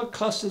 there are little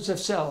clusters of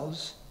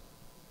cells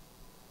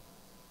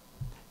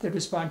that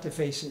respond to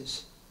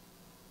faces.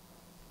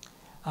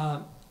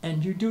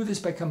 And you do this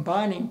by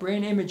combining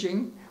brain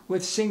imaging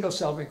with single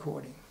cell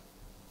recording.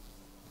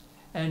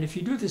 And if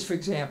you do this, for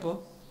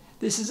example,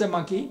 this is a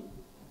monkey,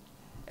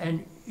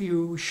 and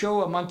you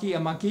show a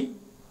monkey,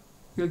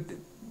 your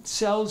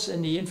cells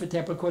in the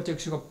infratemporal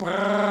cortex go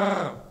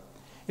brrrr.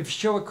 If you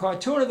show a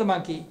cartoon of the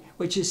monkey,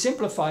 which is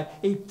simplified,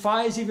 it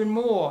fires even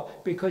more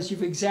because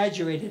you've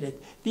exaggerated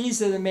it.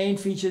 These are the main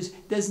features,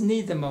 doesn't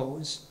need the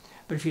Mo's.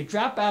 But if you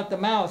drop out the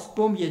mouth,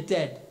 boom, you're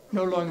dead,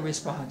 no longer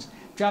responds.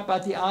 Drop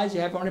out the eyes,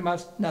 you have only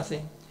mouth,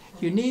 nothing.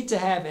 You need to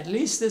have at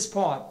least this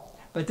part,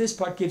 but this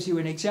part gives you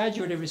an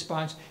exaggerated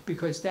response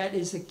because that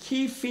is the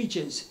key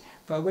features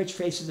by which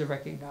faces are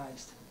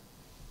recognized.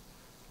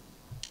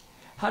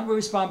 How do we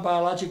respond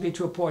biologically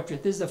to a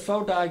portrait? This is a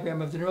flow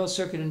diagram of the neural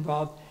circuit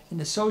involved in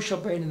the social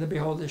brain and the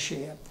beholder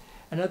share.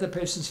 Another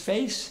person's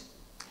face,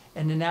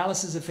 an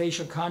analysis of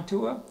facial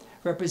contour,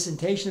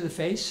 representation of the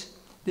face.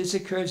 This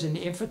occurs in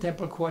the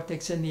infratemporal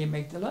cortex and the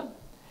amygdala.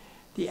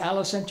 The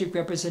allocentric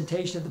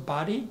representation of the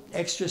body,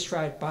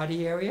 extrastriate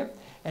body area,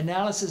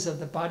 analysis of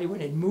the body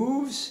when it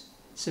moves,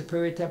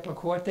 superior temporal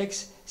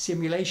cortex,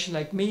 simulation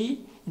like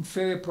me,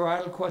 inferior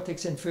parietal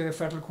cortex, inferior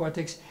frontal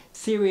cortex,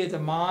 theory of the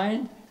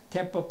mind,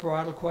 temporal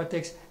parietal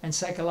cortex, and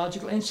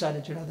psychological insight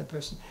into another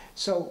person.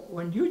 So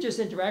when you just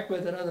interact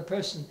with another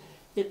person,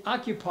 it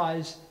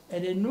occupies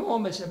an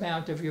enormous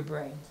amount of your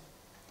brain.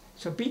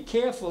 So be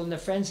careful in the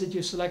friends that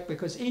you select,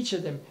 because each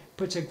of them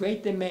puts a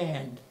great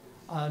demand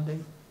on the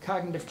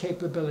cognitive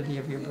capability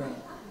of your brain.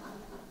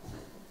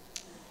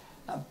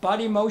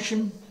 Body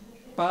motion,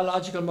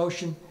 biological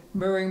motion,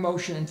 mirroring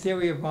motion, and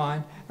theory of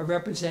mind are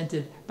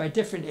represented by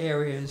different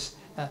areas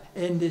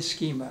in this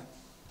schema.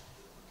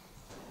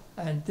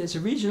 And there's a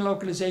regional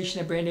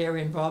localization of brain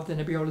area involved in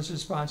the beholder's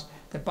response.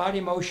 The body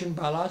motion,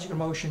 biological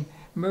motion,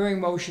 mirroring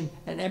motion,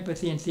 and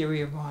empathy and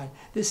theory of mind.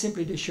 This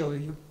simply to show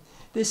you.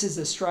 This is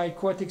the striate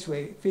cortex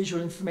where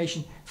visual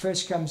information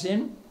first comes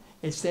in.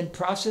 It's then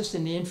processed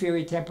in the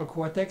inferior temporal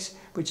cortex,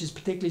 which is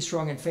particularly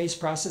strong in face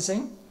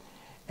processing,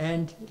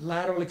 and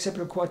lateral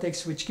occipital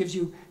cortex, which gives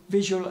you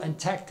visual and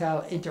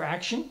tactile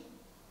interaction.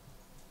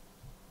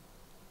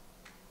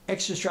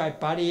 Extrastriate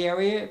body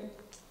area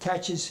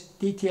catches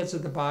details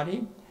of the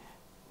body.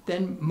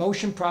 Then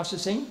motion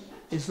processing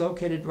is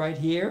located right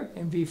here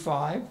in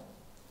V5.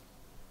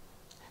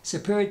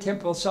 Superior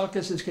temporal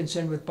sulcus is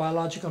concerned with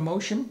biological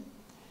motion.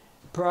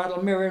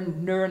 Parietal mirror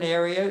neuron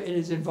area, it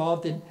is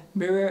involved in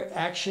mirror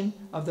action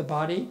of the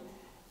body.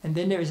 And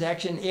then there is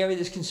action area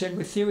that's concerned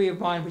with theory of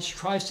mind, which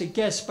tries to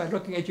guess by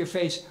looking at your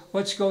face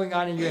what's going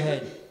on in your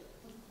head.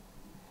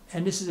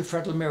 And this is the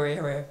frontal mirror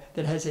area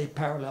that has a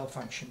parallel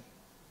function.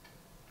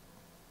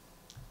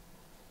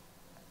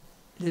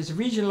 There's a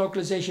regional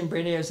localization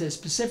brain areas that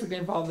specifically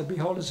involve the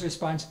beholder's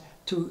response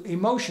to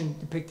emotion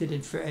depicted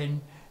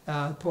in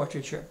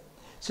portraiture.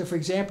 So for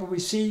example, we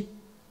see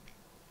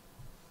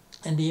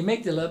in the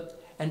amygdala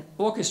an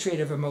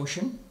orchestrator of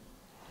emotion,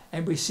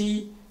 and we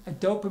see a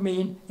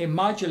dopamine, a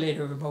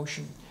modulator of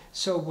emotion.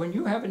 So when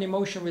you have an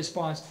emotional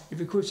response, it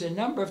recruits a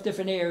number of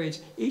different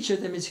areas. Each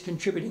of them is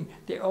contributing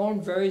their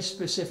own very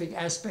specific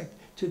aspect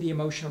to the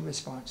emotional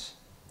response.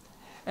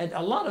 And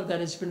a lot of that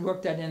has been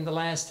worked at in the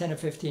last 10 or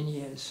 15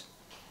 years.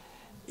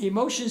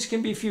 Emotions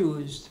can be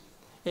fused,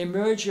 a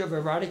merger of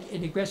erotic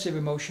and aggressive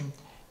emotion.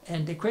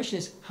 And the question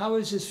is, how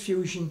is this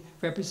fusion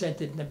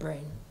represented in the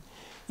brain?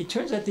 It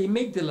turns out the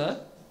amygdala,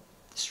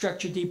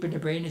 structure deep in the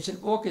brain, is an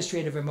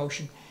orchestrator of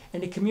emotion,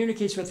 and it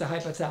communicates with the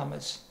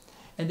hypothalamus.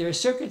 And there are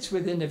circuits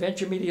within the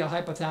ventromedial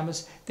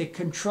hypothalamus that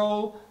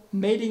control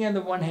mating on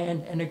the one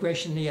hand and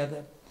aggression on the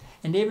other.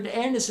 And David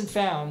Anderson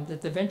found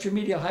that the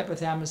ventromedial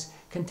hypothalamus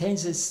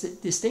contains a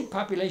distinct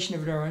population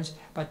of neurons,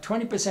 about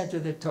 20%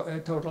 of the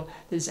total,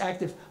 that is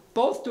active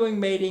both doing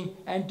mating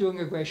and doing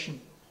aggression.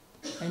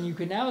 And you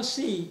can now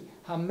see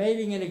how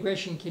mating and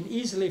aggression can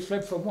easily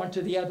flip from one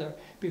to the other,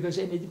 because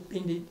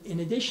in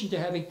addition to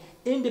having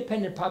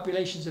independent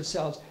populations of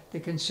cells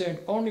that are concerned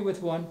only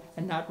with one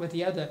and not with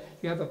the other,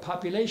 you have a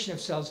population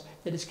of cells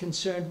that is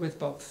concerned with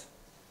both.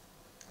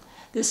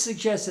 This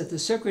suggests that the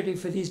circuitry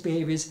for these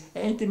behaviors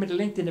are intimately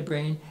linked in the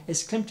brain,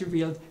 as Klimt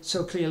revealed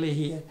so clearly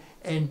here.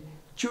 And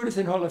Judith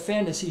in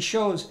Holofernes, he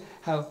shows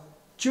how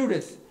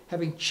Judith,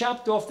 having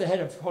chopped off the head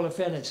of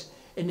Holofernes,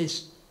 in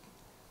this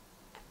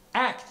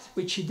act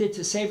which she did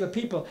to save her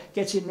people,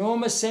 gets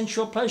enormous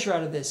sensual pleasure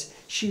out of this.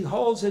 She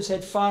holds his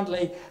head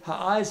fondly, her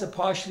eyes are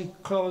partially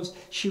closed,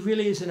 she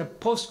really is in a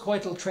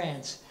post-coital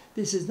trance.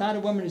 This is not a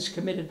woman who's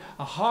committed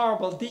a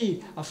horrible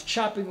deed of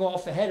chopping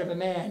off the head of a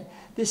man.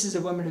 This is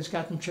a woman who's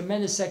gotten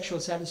tremendous sexual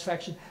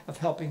satisfaction of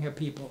helping her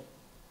people.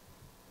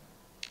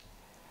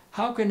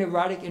 How can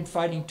erotic and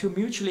fighting, two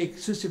mutually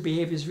exclusive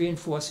behaviors,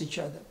 reinforce each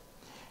other?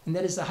 And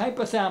that is the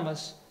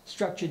hypothalamus,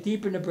 structure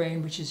deep in the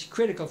brain, which is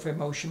critical for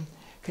emotion,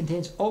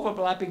 contains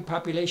overlapping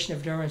population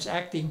of neurons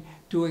acting,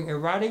 doing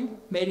erotic,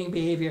 mating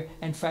behavior,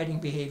 and fighting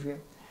behavior.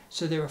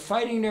 So there are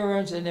fighting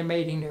neurons and there are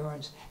mating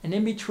neurons, and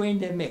in between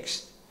they're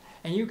mixed.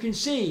 And you can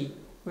see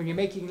when you're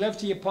making love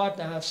to your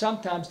partner how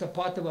sometimes the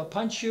partner will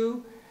punch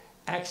you,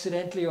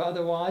 accidentally or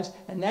otherwise,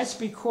 and that's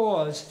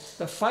because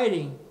the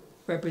fighting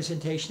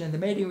representation and the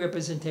mating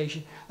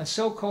representation are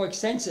so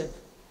coextensive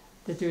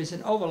that there is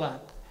an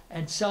overlap,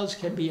 and cells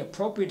can be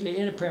appropriately,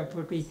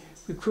 inappropriately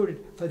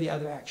recruited for the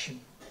other action.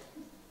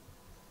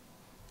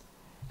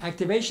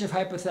 Activation of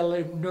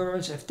hypothalamic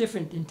neurons of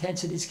different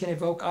intensities can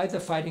evoke either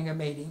fighting or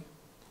mating.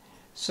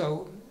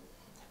 So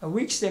a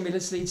weak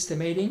stimulus leads to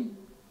mating,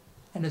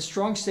 and a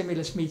strong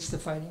stimulus meets the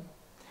fighting.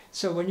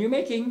 So when you're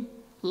making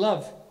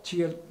love to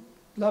your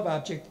love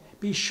object,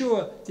 be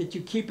sure that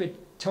you keep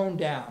it toned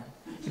down.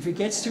 If it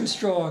gets too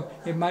strong,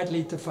 it might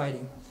lead to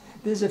fighting.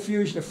 This is a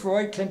fusion of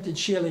Freud, Klimt, and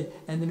Shirley,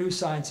 and the new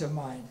science of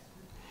mind.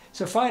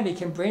 So finally,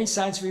 can brain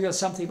science reveal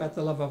something about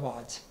the love of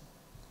art?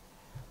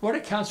 What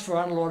accounts for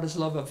Ronald Lauder's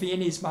love of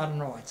Viennese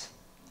modern art?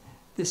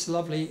 This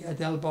lovely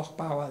Adele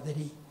Boch-Bauer that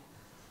he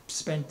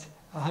spent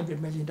 $100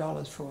 million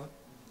for.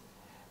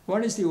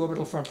 One is the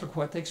orbital frontal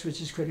cortex,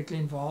 which is critically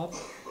involved,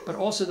 but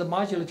also the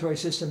modulatory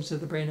systems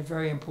of the brain are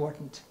very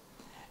important.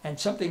 And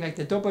something like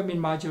the dopamine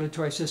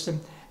modulatory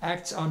system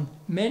acts on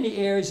many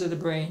areas of the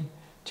brain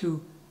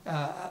to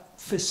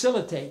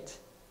facilitate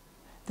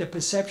the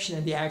perception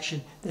and the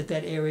action that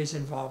that area is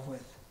involved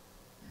with.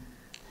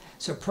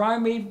 So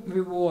primary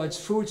rewards,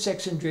 food,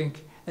 sex, and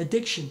drink,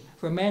 addiction,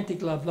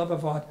 romantic love, love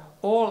of art,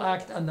 all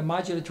act on the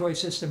modulatory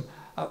system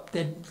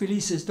that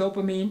releases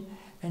dopamine,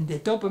 and the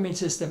dopamine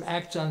system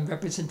acts on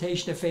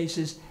representation of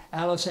faces,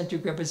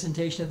 allocentric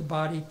representation of the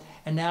body,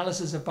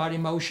 analysis of body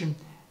motion,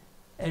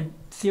 and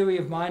theory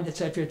of mind,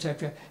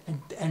 etc.,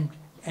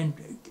 and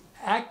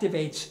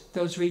activates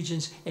those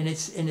regions in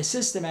a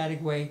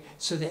systematic way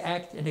so they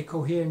act in a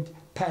coherent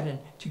pattern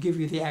to give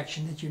you the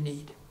action that you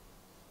need.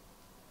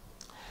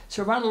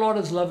 So Ronald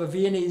Lauder's love of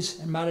Viennese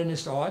and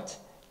modernist art,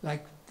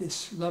 like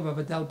this love of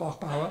Adele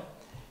Boch-Bauer,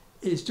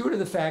 is due to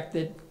the fact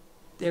that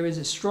there is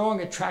a strong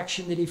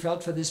attraction that he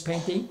felt for this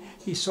painting.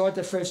 He saw it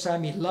the first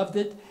time, he loved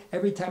it.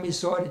 Every time he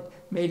saw it, it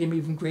made him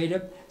even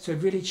greater. So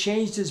it really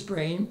changed his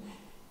brain.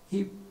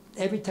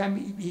 Every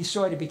time he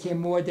saw it, he became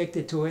more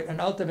addicted to it,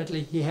 and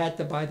ultimately he had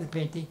to buy the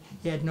painting.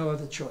 He had no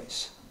other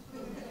choice.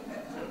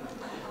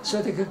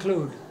 So to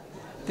conclude,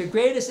 the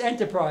greatest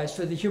enterprise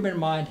for the human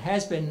mind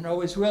has been and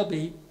always will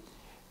be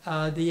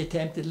the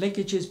attempt at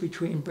linkages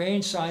between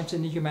brain science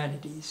and the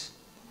humanities.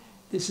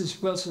 This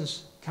is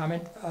Wilson's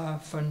comment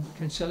from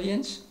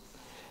Consilience.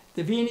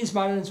 The Viennese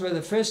moderns were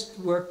the first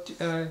work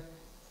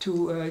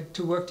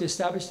to work to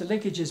establish the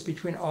linkages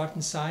between art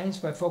and science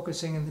by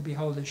focusing on the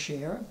beholder's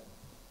share.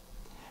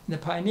 And the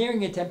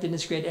pioneering attempt in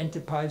this great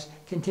enterprise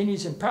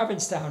continues in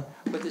Provincetown,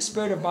 where the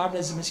spirit of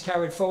modernism is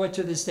carried forward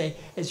to this day,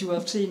 as you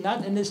will see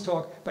not in this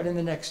talk, but in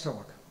the next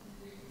talk.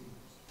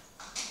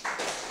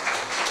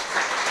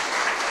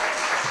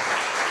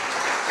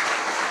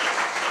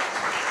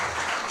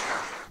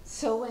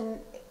 So when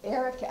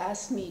Eric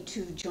asked me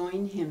to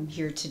join him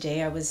here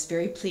today, I was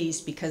very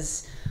pleased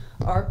because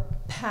our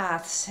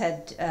paths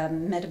had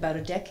met about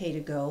a decade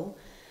ago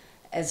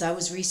as I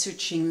was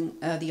researching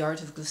the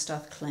art of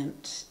Gustav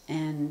Klimt,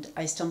 and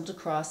I stumbled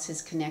across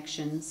his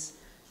connections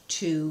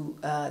to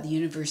the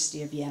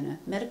University of Vienna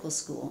Medical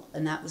School,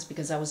 and that was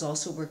because I was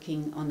also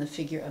working on the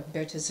figure of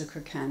Eric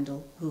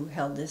Kandel, who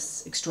held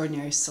this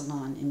extraordinary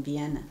salon in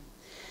Vienna.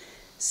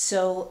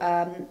 So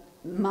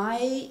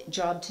my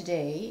job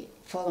today,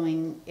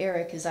 following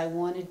Eric, is I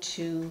wanted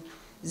to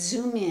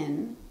zoom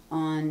in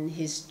on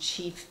his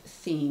chief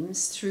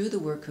themes through the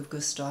work of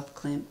Gustav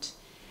Klimt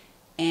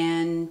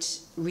and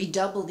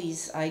redouble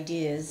these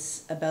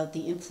ideas about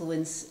the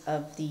influence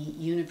of the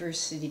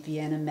University of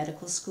Vienna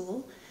Medical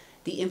School,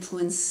 the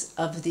influence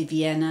of the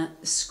Vienna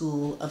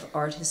School of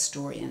Art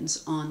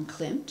Historians on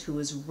Klimt, who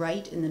was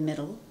right in the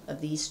middle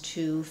of these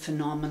two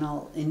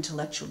phenomenal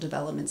intellectual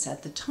developments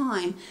at the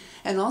time,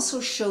 and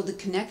also show the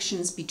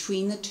connections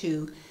between the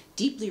two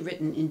deeply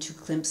written into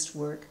Klimt's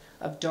work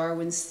of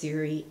Darwin's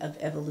theory of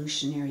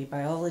evolutionary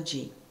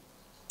biology.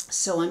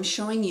 So I'm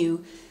showing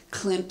you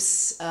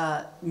Klimt's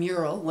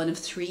mural, one of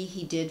three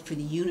he did for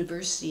the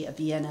University of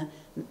Vienna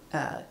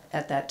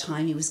at that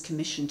time. He was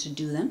commissioned to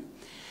do them.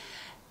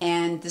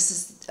 And this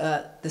is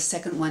the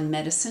second one,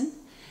 Medicine.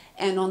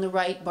 And on the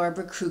right,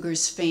 Barbara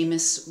Kruger's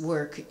famous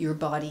work, Your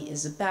Body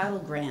is a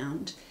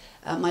Battleground.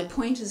 My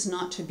point is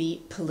not to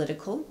be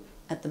political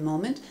at the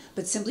moment,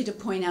 but simply to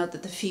point out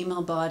that the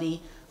female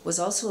body was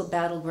also a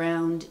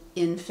battleground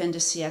in fin de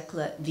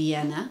siècle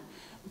Vienna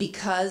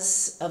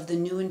because of the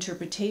new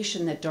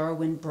interpretation that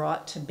Darwin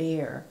brought to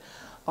bear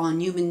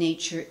on human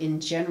nature in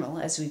general,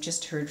 as we've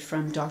just heard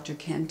from Dr.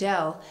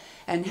 Kandel,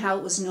 and how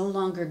it was no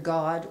longer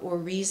God or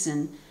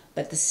reason,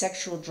 but the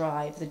sexual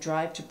drive, the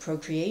drive to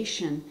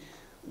procreation,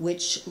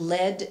 which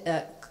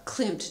led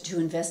Klimt to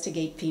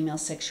investigate female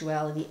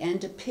sexuality and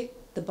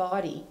depict the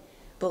body,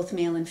 both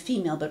male and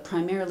female, but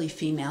primarily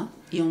female.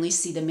 You only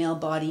see the male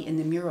body in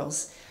the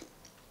murals,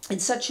 in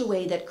such a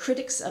way that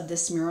critics of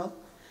this mural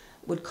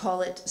would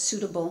call it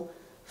suitable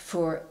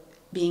for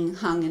being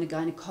hung in a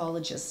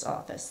gynecologist's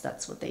office.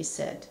 That's what they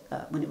said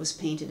when it was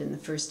painted in the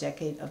first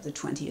decade of the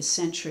 20th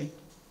century.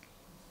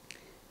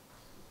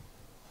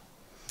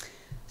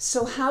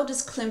 So how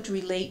does Klimt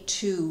relate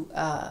to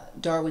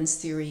Darwin's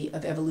theory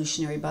of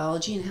evolutionary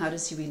biology, and how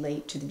does he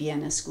relate to the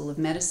Vienna School of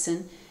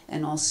Medicine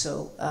and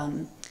also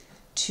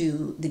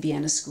to the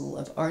Vienna School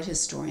of Art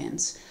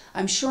Historians?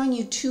 I'm showing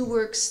you two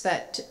works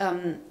that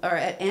are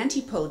at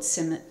antipodes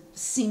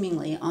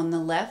seemingly. On the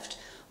left,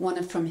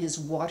 one from his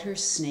Water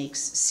Snakes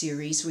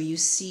series, where you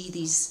see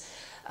these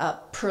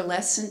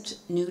pearlescent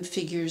nude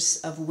figures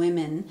of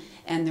women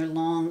and their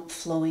long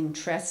flowing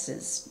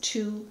tresses.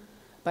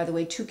 By the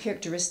way, two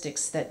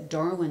characteristics that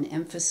Darwin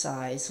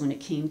emphasized when it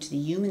came to the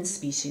human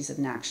species of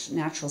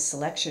natural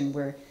selection,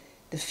 where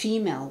the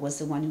female was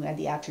the one who had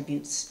the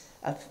attributes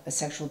of a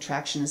sexual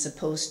attraction, as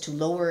opposed to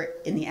lower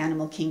in the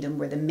animal kingdom,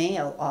 where the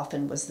male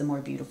often was the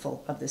more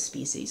beautiful of the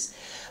species.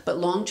 But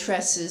long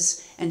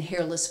tresses and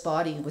hairless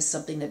body was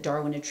something that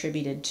Darwin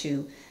attributed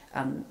to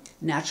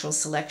natural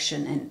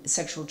selection and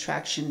sexual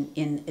attraction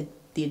in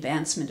the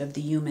advancement of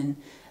the human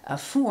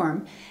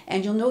form.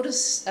 And you'll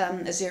notice,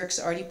 as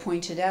Eric's already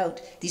pointed out,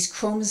 these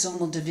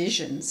chromosomal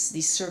divisions,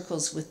 these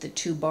circles with the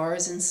two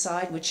bars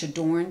inside, which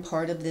adorn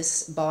part of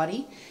this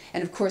body.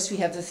 And of course, we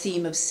have the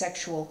theme of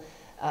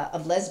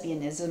of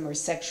lesbianism or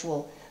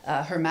sexual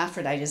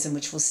hermaphroditism,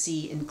 which we'll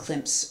see in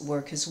Klimt's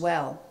work as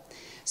well.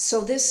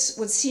 So this,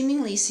 what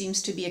seemingly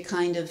seems to be a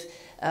kind of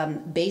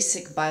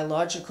basic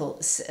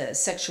biological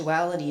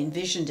sexuality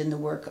envisioned in the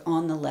work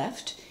on the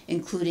left,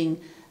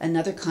 including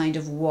another kind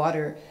of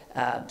water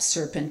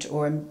serpent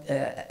or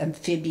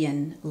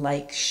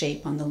amphibian-like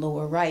shape on the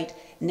lower right,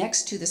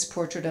 next to this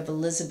portrait of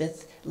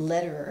Elizabeth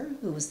Lederer,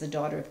 who was the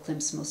daughter of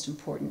Klimt's most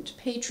important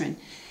patron.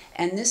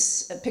 And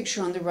this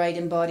picture on the right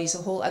embodies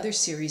a whole other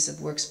series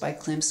of works by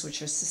Klimt,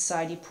 which are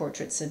society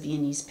portraits of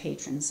Viennese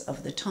patrons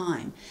of the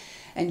time.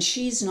 And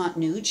she's not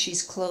nude,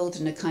 she's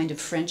clothed in a kind of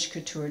French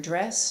couture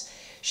dress.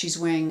 She's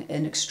wearing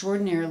an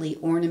extraordinarily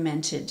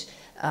ornamented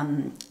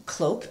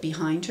cloak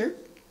behind her,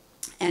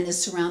 and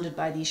is surrounded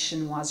by these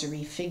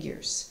chinoiserie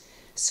figures.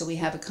 So we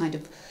have a kind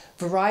of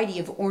variety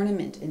of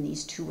ornament in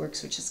these two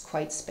works, which is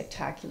quite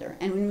spectacular.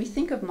 And when we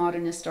think of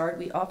modernist art,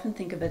 we often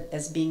think of it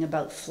as being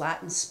about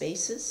flattened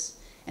spaces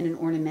and an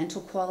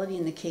ornamental quality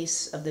in the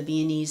case of the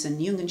Viennese and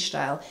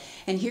Jugendstil.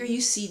 And here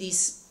you see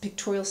these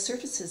pictorial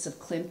surfaces of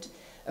Klimt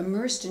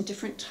immersed in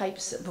different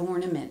types of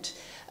ornament,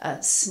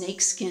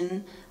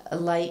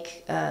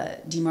 snakeskin-like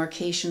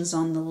demarcations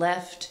on the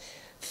left,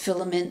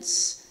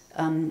 filaments,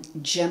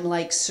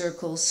 gem-like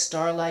circles,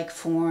 star-like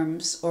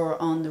forms,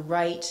 or on the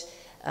right,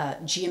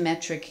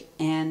 geometric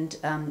and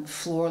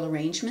floral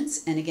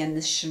arrangements, and again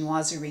this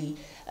chinoiserie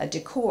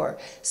decor.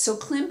 So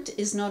Klimt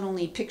is not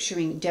only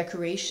picturing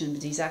decoration,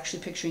 but he's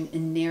actually picturing a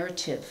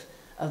narrative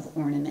of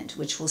ornament,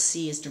 which we'll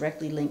see is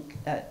directly linked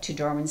to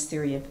Darwin's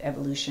theory of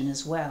evolution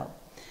as well.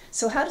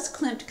 So how does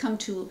Klimt come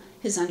to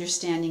his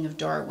understanding of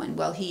Darwin?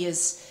 Well, he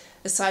is,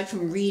 aside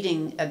from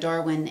reading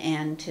Darwin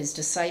and his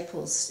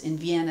disciples in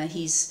Vienna,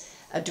 he's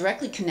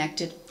directly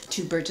connected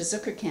to Berta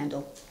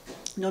Zuckerkandel.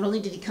 Not only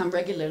did he come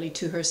regularly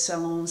to her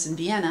salons in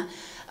Vienna,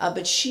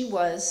 but she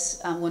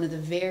was one of the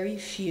very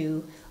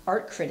few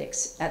art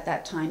critics at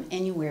that time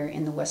anywhere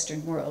in the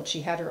Western world.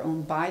 She had her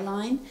own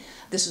byline.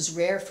 This was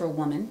rare for a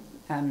woman.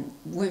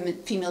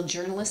 Female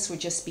journalists were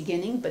just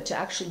beginning, but to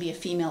actually be a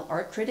female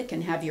art critic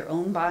and have your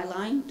own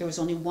byline, there was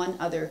only one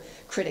other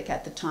critic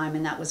at the time,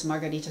 and that was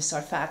Margherita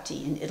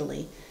Sarfatti in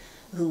Italy,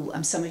 who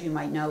some of you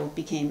might know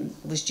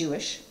was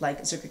Jewish,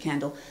 like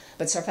Zuckerkandel,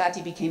 but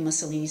Sarfatti became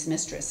Mussolini's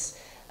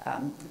mistress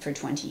for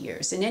 20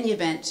 years. In any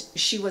event,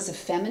 she was a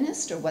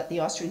feminist, or what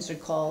the Austrians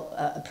would call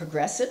a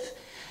progressive,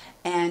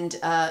 and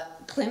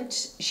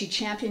she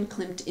championed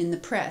Klimt in the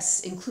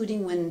press,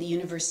 including when the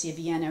University of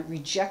Vienna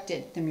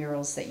rejected the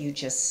murals that you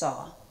just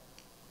saw.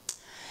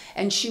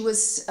 And she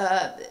was,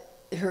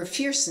 her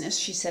fierceness,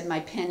 she said, "My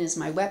pen is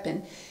my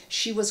weapon."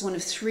 She was one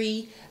of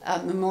three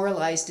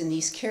memorialized in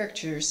these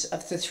characters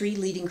of the three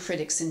leading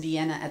critics in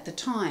Vienna at the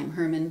time,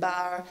 Hermann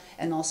Bahr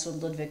and also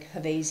Ludwig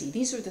Havesi.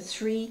 These are the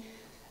three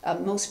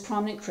most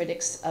prominent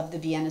critics of the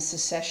Vienna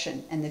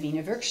Secession and the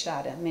Wiener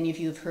Werkstätte. Many of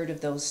you have heard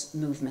of those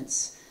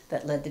movements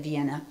that led the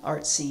Vienna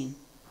art scene.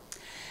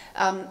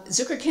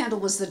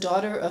 Zuckerkandel was the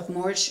daughter of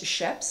Moritz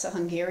Scheps, a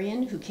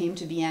Hungarian who came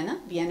to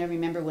Vienna. Vienna,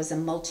 remember, was a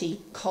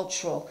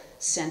multicultural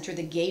center,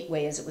 the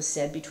gateway, as it was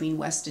said, between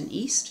West and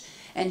East.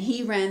 And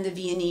he ran the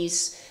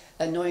Viennese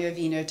Neue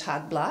Wiener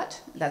Tagblatt.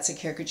 That's a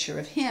caricature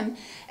of him.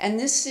 And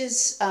this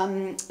is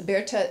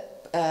Berta,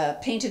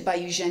 painted by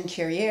Eugène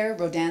Carrière,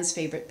 Rodin's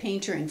favorite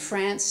painter in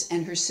France,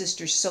 and her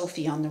sister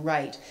Sophie on the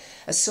right.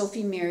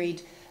 Sophie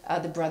married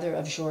the brother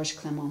of Georges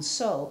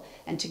Clemenceau,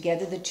 and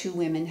together the two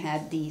women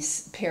had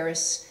these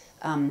Paris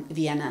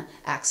Vienna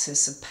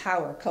axis of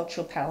power,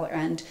 cultural power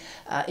and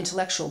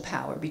intellectual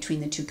power between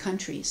the two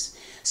countries.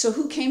 So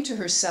who came to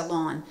her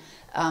salon?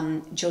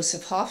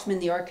 Joseph Hoffmann,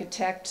 the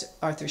architect,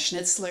 Arthur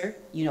Schnitzler,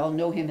 you all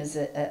know him as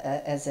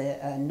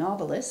a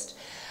novelist,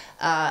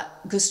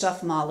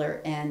 Gustav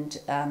Mahler and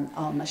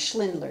Alma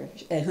Schindler,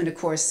 who of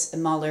course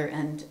Mahler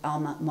and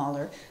Alma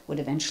Mahler would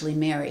eventually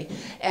marry.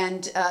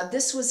 And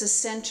this was a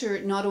center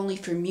not only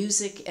for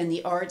music and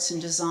the arts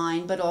and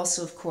design, but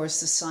also of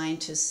course the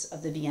scientists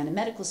of the Vienna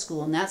Medical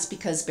School. And that's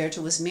because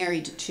Bertha was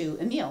married to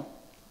Emil,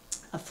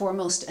 a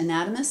foremost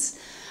anatomist.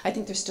 I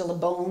think there's still a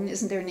bone,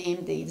 isn't there,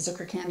 named the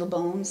Zucker Kandel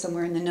bone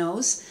somewhere in the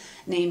nose,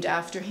 named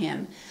after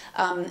him.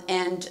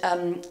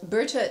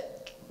 Bertha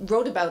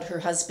wrote about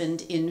her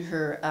husband in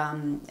her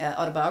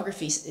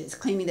autobiography,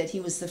 claiming that he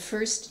was the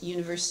first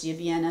University of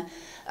Vienna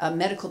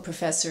medical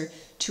professor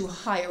to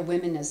hire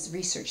women as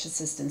research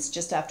assistants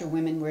just after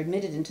women were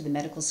admitted into the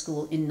medical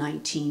school in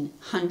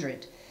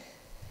 1900.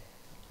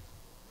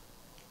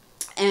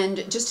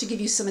 And just to give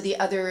you some of the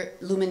other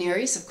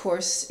luminaries, of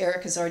course,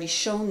 Eric has already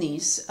shown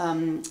these,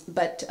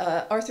 but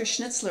Arthur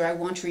Schnitzler, I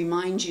want to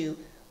remind you,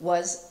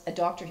 was a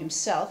doctor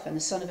himself and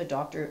the son of a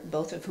doctor,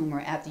 both of whom were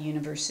at the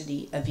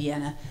University of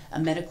Vienna, a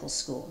medical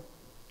school.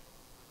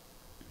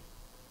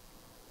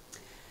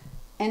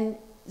 And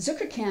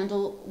Zucker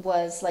Kandel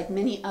was, like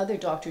many other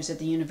doctors at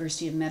the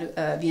University of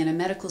Vienna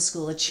Medical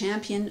School, a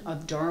champion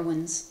of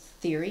Darwin's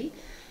theory.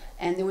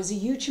 And there was a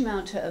huge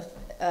amount of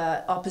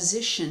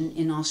opposition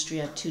in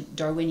Austria to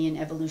Darwinian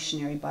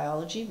evolutionary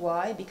biology.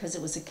 Why? Because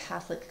it was a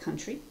Catholic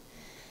country,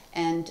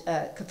 and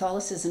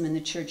Catholicism and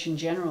the church in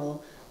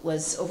general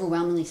was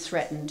overwhelmingly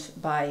threatened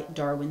by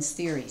Darwin's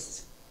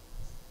theories.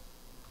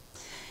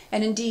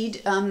 And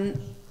indeed,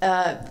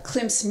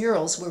 Klimt's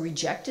murals were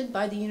rejected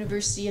by the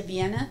University of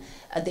Vienna.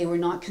 They were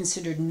not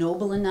considered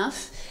noble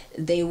enough.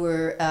 They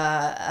were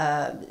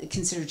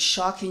considered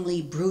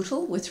shockingly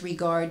brutal with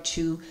regard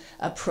to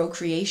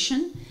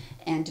procreation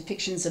and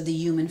depictions of the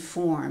human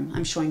form.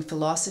 I'm showing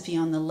philosophy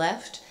on the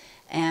left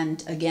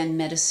and, again,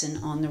 medicine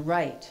on the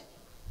right.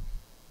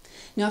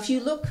 Now, if you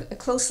look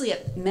closely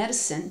at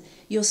medicine,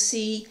 you'll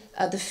see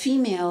the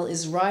female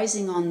is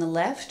rising on the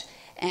left,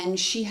 and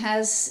she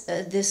has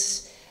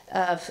this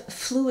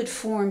fluid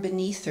form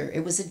beneath her.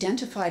 It was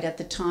identified at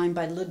the time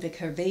by Ludwig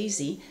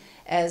Hervesi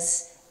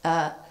as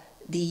the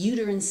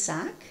uterine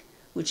sac,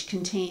 which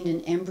contained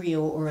an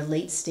embryo or a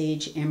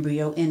late-stage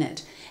embryo in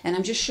it. And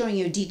I'm just showing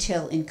you a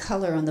detail in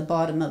color on the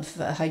bottom of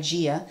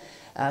Hygeia,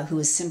 who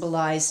is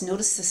symbolized.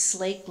 Notice the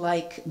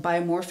slate-like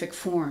biomorphic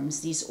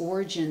forms, these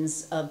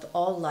origins of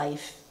all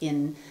life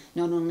in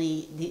not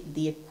only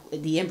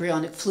the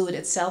embryonic fluid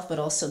itself, but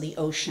also the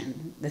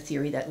ocean, the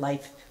theory that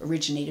life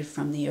originated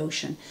from the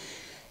ocean.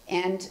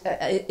 And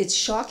it's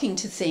shocking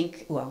to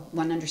think, well,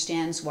 one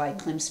understands why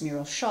Klimt's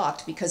mural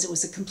shocked, because it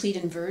was a complete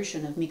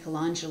inversion of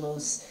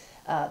Michelangelo's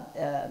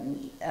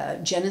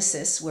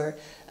Genesis, where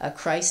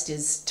Christ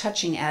is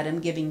touching Adam,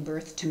 giving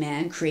birth to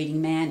man,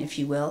 creating man, if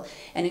you will.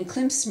 And in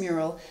Klimt's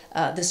mural,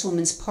 this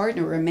woman's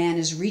partner, or man,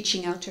 is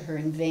reaching out to her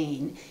in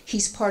vain.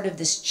 He's part of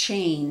this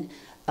chain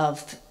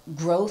of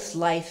growth,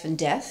 life, and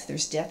death.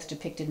 There's death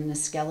depicted in the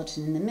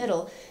skeleton in the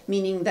middle,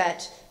 meaning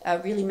that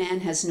really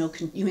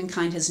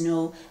humankind has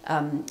no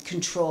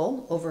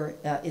control over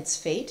its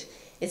fate.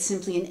 It's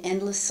simply an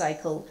endless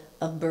cycle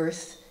of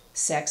birth,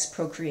 sex,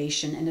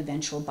 procreation, and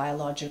eventual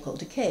biological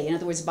decay. In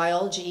other words,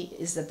 biology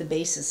is at the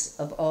basis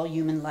of all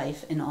human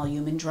life and all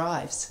human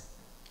drives.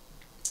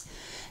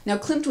 Now,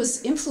 Klimt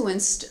was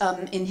influenced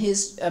in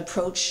his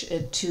approach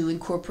to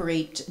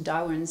incorporate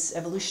Darwin's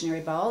evolutionary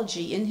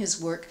biology in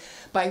his work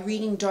by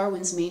reading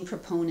Darwin's main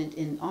proponent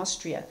in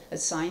Austria, a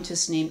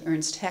scientist named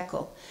Ernst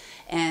Haeckel.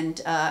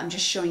 And I'm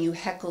just showing you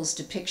Haeckel's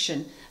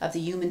depiction of the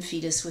human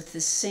fetus with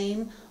this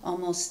same,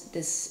 almost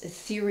this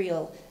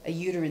ethereal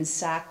uterine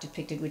sac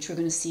depicted, which we're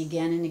going to see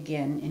again and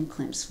again in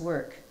Klimt's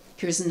work.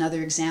 Here's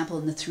another example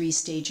in the 3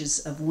 stages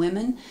of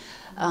women.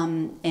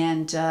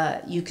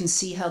 You can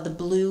see how the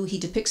blue, he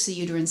depicts the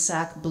uterine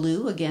sac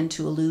blue, again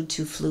to allude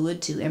to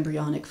fluid, to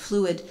embryonic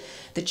fluid.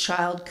 The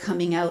child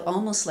coming out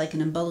almost like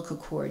an umbilical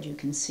cord, you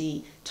can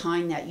see,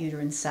 tying that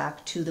uterine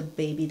sac to the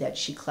baby that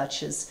she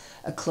clutches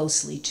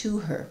closely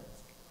to her.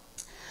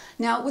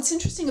 Now, what's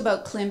interesting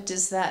about Klimt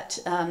is that,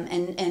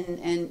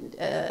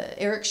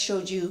 Eric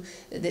showed you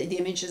the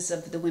images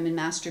of the women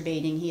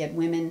masturbating. He had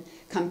women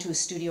come to his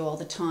studio all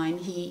the time.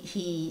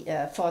 He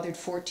fathered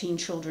 14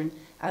 children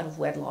out of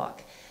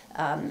wedlock.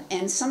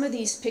 And some of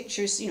these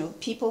pictures, you know,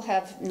 people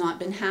have not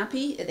been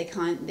happy. They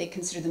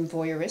consider them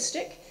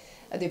voyeuristic.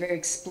 They're very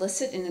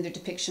explicit in their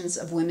depictions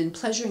of women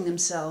pleasuring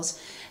themselves.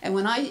 And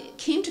when I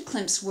came to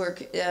Klimt's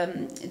work,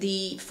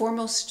 the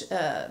foremost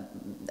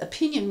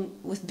opinion,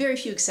 with very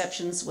few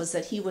exceptions, was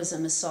that he was a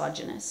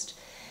misogynist.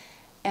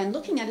 And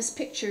looking at his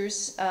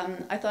pictures,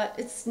 I thought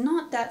it's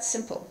not that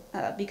simple,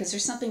 because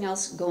there's something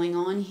else going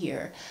on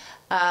here.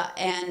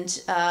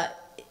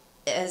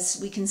 as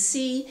we can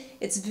see,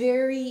 it's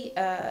very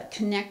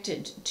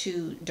connected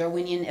to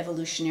Darwinian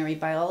evolutionary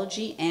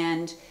biology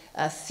and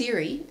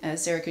theory,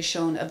 as Eric has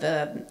shown,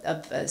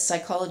 of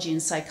psychology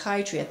and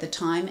psychiatry at the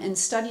time, and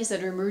studies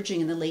that are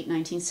emerging in the late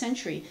 19th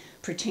century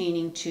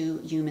pertaining to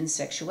human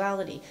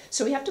sexuality.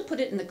 So we have to put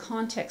it in the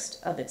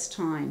context of its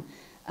time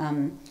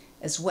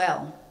as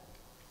well.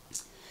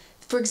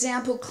 For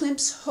example,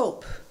 Klimt's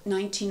Hope,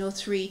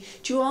 1903.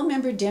 Do you all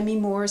remember Demi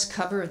Moore's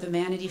cover of the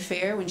Vanity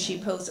Fair when she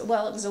posed?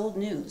 Well, it was old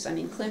news. I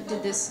mean, Klimt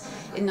did this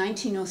in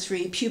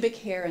 1903, pubic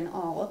hair and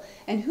all.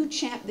 And who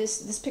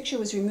this picture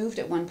was removed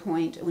at one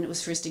point when it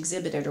was first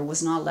exhibited, or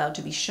was not allowed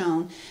to be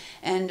shown.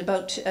 And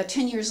about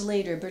 10 years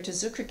later, Berta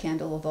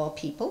Zuckerkandel, of all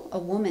people, a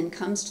woman,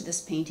 comes to this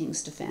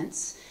painting's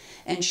defense.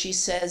 And she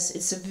says,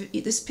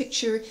 this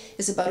picture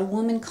is about a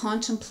woman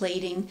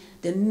contemplating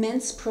the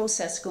immense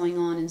process going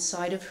on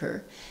inside of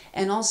her.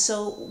 And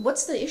also,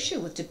 what's the issue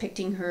with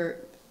depicting her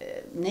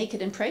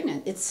naked and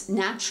pregnant? It's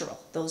natural.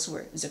 Those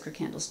were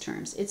Zuckerkandel's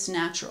terms. It's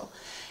natural.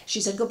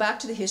 She said, go back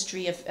to the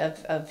history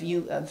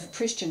of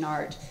Christian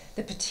art.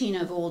 The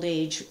patina of old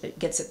age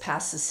gets it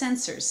past the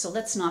censors. So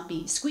let's not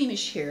be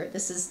squeamish here.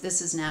 This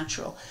is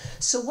natural.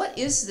 So what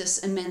is this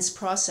immense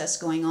process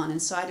going on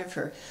inside of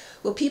her?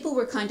 Well, people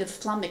were kind of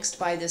flummoxed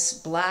by this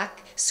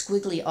black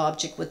squiggly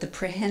object with the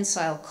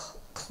prehensile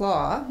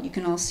claw. You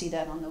can all see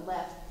that on the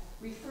left,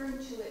 referring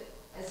to it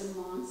as a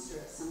monster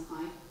of some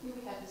kind. Here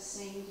we have the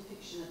same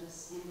depiction of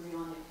this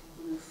embryonic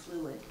blue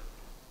fluid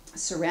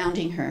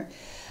surrounding her.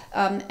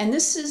 And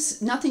this is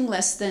nothing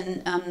less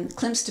than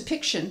Klimt's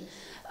depiction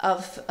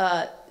of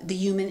the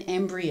human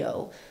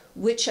embryo,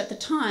 which at the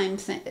time,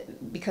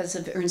 because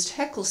of Ernst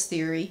Haeckel's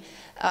theory,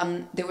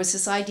 there was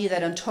this idea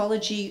that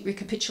ontology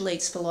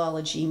recapitulates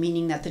philology,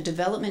 meaning that the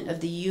development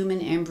of the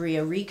human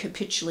embryo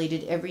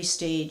recapitulated every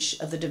stage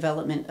of the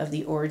development of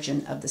the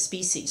origin of the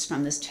species,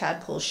 from this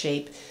tadpole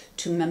shape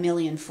to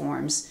mammalian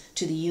forms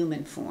to the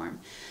human form.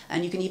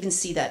 And you can even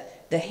see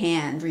that the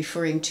hand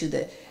referring to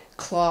the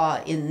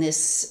claw in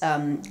this,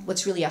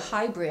 what's really a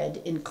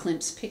hybrid in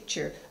Klimt's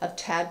picture of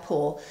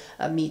tadpole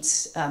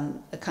meets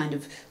a kind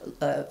of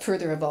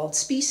further evolved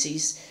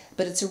species,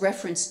 but it's a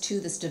reference to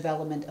this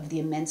development of the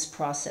immense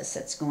process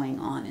that's going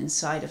on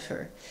inside of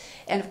her.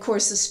 And of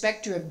course, the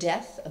specter of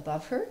death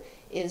above her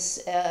is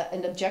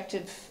an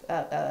objective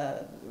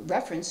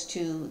reference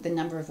to the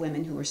number of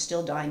women who were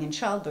still dying in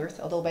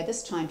childbirth, although by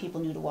this time people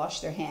knew to wash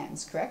their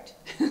hands, correct?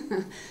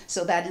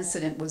 So that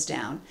incident was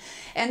down.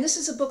 And this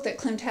is a book that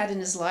Klimt had in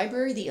his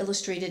library, The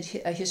Illustrated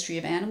History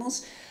of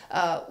Animals,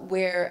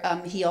 where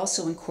he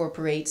also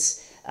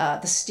incorporates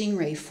the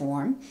stingray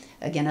form,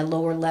 again, a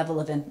lower level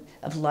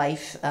of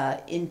life,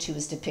 into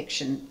his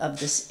depiction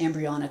of this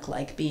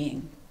embryonic-like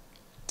being.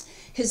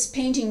 His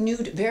painting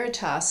Nude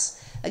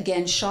Veritas,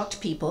 again, shocked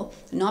people,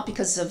 not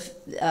because of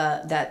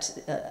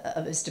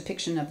of his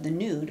depiction of the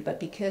nude, but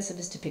because of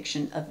his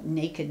depiction of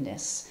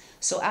nakedness.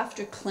 So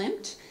after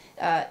Klimt,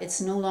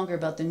 it's no longer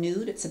about the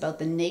nude, it's about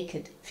the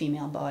naked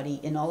female body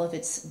in all of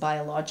its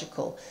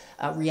biological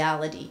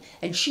reality.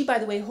 And she, by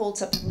the way,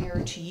 holds up a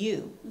mirror to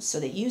you so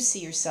that you see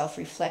yourself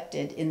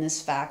reflected in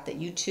this fact that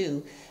you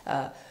too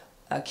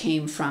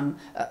came from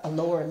a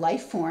lower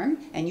life form,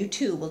 and you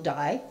too will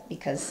die,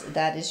 because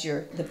that is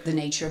the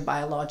nature of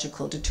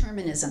biological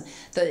determinism.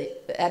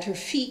 At her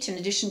feet, in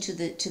addition to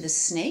the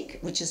snake,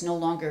 which is no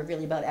longer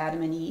really about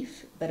Adam and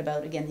Eve, but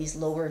about, again, these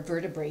lower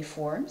vertebrate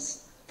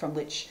forms from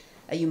which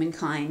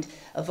humankind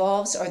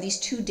evolves, are these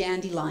two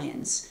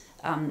dandelions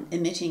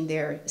emitting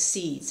their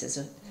seeds as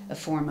a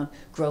form of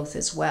growth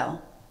as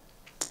well.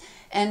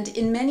 And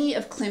in many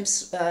of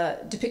Klimt's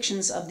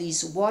depictions of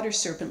these water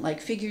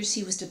serpent-like figures,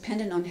 he was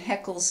dependent on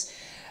Haeckel's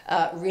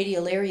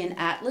Radiolarian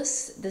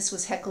Atlas. This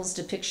was Haeckel's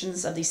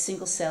depictions of these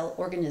single-cell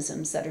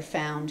organisms that are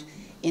found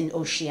in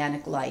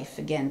oceanic life,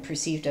 again,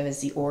 perceived of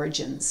as the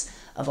origins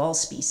of all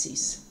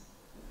species.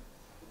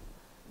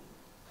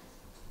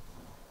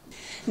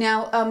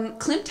 Now,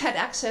 Klimt had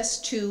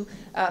access to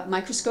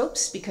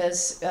microscopes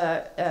because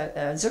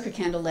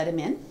Zuckerkandel let him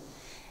in.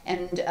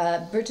 And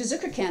Berta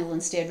Zuckerkandel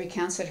instead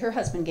recounts that her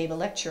husband gave a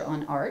lecture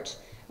on art,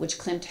 which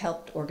Klimt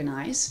helped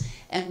organize.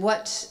 And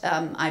what,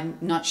 I'm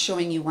not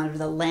showing you one of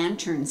the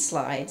lantern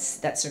slides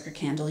that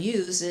Zuckerkandel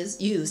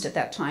used at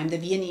that time. The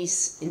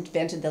Viennese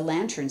invented the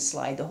lantern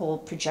slide, the whole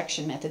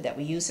projection method that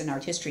we use in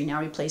art history,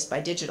 now replaced by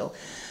digital.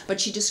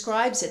 But she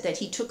describes it that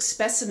he took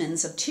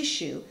specimens of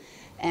tissue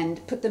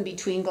and put them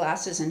between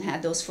glasses and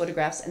had those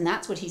photographs, and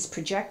that's what he's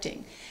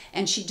projecting.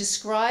 And she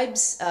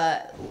describes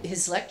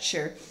his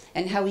lecture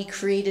and how he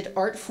created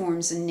art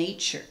forms in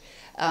nature,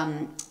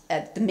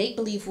 at the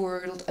make-believe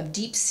world of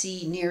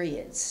deep-sea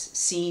nereids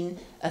seen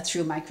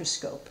through a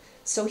microscope.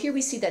 So here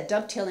we see that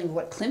dovetailing of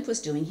what Klimt was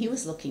doing. He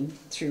was looking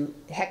through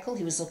Haeckel,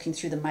 he was looking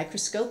through the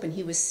microscope, and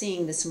he was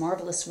seeing this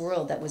marvelous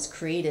world that was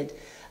created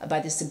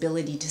by this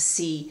ability to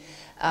see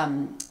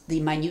the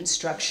minute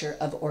structure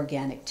of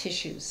organic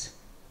tissues.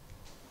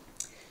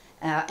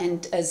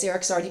 And as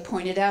Eric's already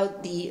pointed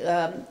out,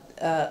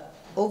 the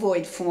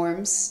ovoid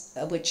forms,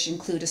 which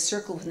include a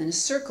circle within a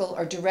circle,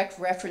 are direct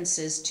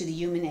references to the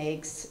human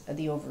eggs of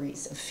the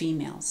ovaries of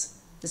females.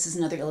 This is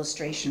another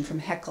illustration from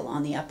Haeckel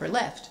on the upper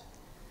left.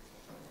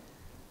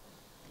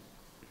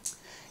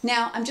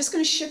 Now, I'm just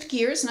going to shift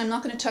gears, and I'm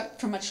not going to talk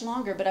for much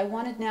longer, but I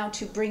wanted now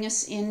to bring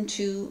us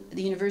into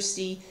the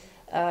university,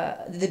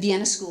 the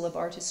Vienna School of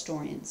Art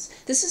Historians.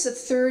 This is a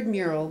third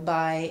mural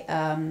by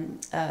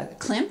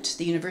Klimt,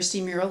 the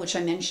university mural, which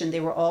I mentioned. They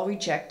were all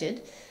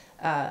rejected,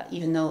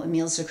 even though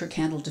Emil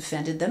Zucker-Kandel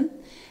defended them.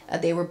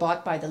 They were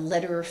bought by the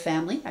Lederer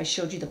family. I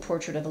showed you the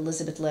portrait of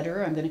Elizabeth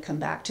Lederer. I'm going to come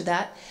back to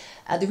that.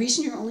 The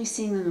reason you're only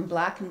seeing them in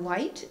black and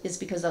white is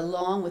because,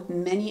 along with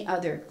many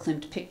other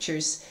Klimt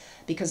pictures,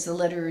 because the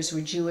Lederers were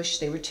Jewish,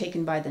 they were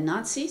taken by the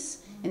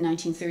Nazis in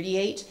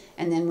 1938,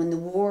 and then when the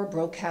war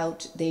broke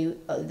out, the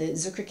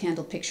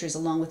Zucker-Kandel pictures,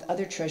 along with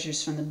other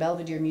treasures from the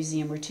Belvedere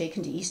Museum, were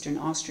taken to Eastern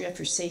Austria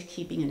for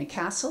safekeeping in a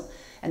castle,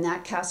 and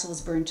that castle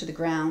was burned to the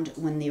ground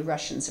when the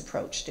Russians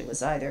approached. It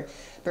was either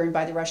burned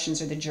by the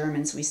Russians or the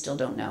Germans, we still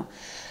don't know.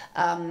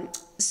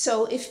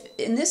 So if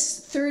in this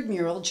third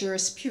mural,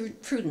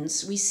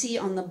 Jurisprudence, we see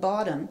on the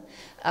bottom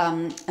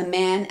a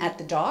man at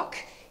the dock,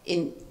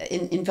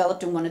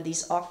 enveloped in one of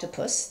these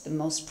octopus, the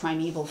most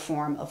primeval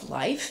form of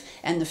life,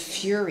 and the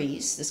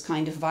Furies, this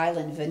kind of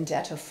violent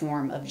vendetta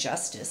form of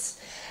justice.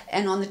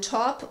 And on the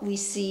top, we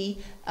see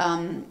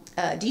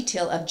a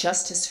detail of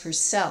Justice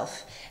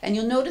herself. And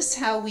you'll notice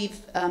how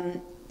we've,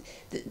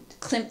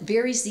 Klimt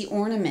varies the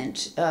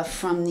ornament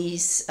from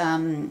these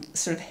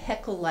sort of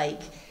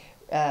Haeckel-like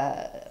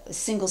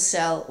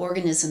single-cell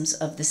organisms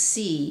of the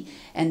sea,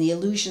 and the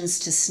allusions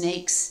to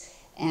snakes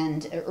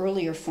and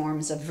earlier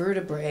forms of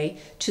vertebrae,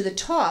 to the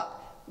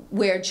top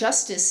where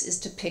justice is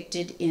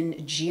depicted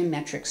in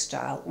geometric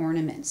style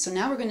ornaments. So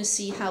now we're going to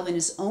see how in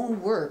his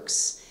own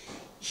works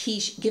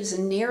he gives a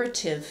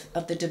narrative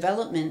of the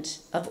development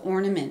of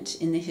ornament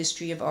in the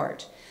history of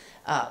art,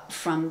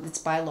 from its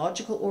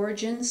biological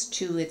origins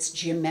to its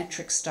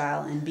geometric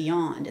style and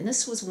beyond. And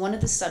this was one of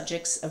the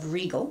subjects of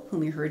Riegel, whom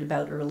we heard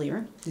about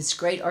earlier, this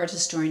great art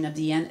historian of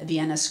the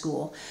Vienna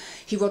School.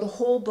 He wrote a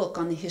whole book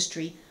on the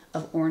history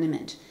of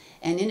ornament.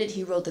 And in it,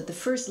 he wrote that the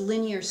first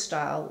linear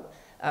style,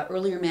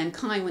 earlier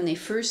mankind, when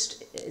its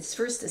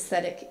first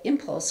aesthetic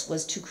impulse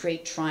was to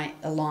create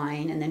a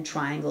line and then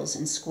triangles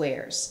and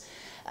squares.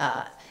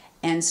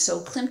 And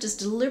so Klimt is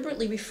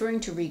deliberately referring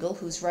to Riegel,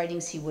 whose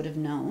writings he would have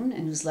known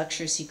and whose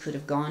lectures he could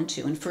have gone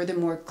to. And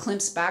furthermore,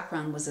 Klimt's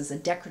background was as a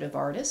decorative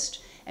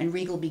artist, and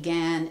Riegel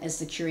began as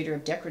the curator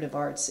of decorative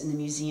arts in the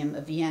Museum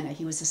of Vienna.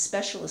 He was a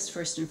specialist,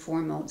 first and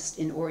foremost,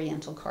 in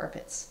oriental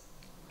carpets.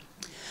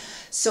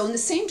 So in the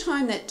same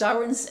time that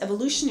Darwin's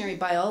evolutionary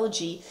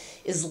biology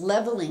is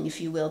leveling,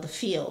 if you will, the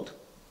field,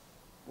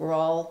 we're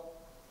all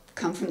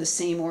come from the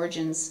same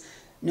origins,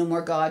 no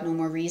more God, no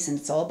more reason,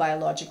 it's all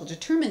biological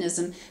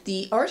determinism,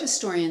 the art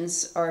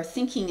historians are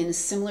thinking in a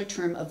similar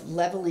term of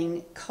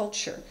leveling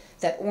culture,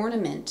 that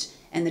ornament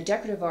and the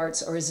decorative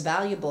arts are as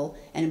valuable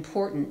and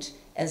important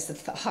as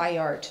the high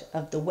art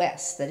of the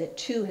West, that it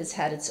too has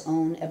had its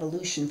own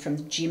evolution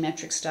from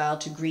geometric style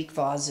to Greek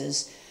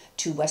vases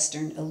to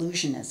Western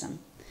illusionism.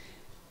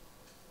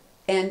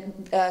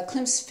 And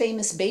Klimt's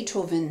famous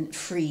Beethoven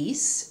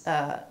frieze,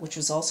 which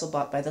was also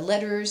bought by the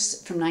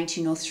Lederers from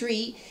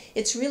 1903,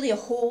 it's really a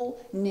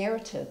whole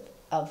narrative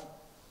of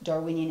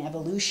Darwinian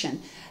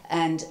evolution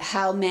and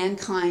how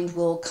mankind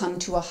will come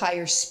to a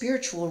higher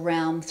spiritual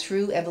realm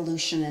through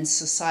evolution and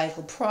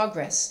societal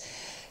progress.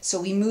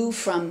 So we move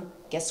from,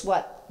 guess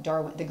what,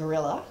 Darwin, the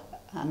gorilla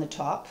on the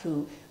top,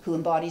 who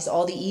embodies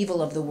all the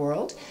evil of the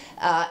world,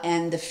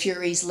 and the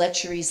Furies,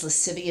 lecheries,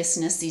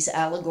 lasciviousness, these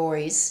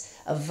allegories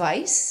of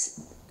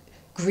vice,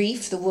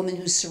 grief, the woman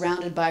who's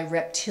surrounded by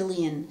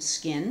reptilian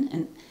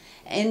skin,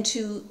 and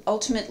to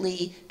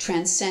ultimately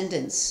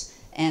transcendence.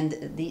 And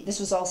this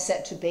was all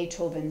set to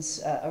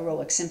Beethoven's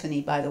Heroic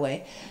Symphony, by the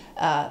way.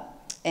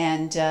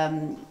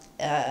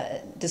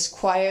 This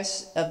choir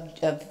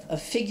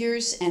of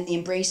figures and the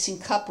embracing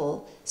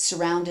couple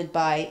surrounded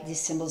by the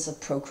symbols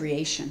of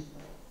procreation.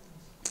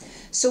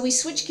 So we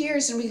switch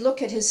gears and we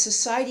look at his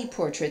society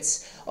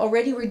portraits.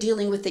 Already we're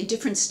dealing with a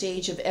different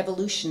stage of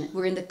evolution.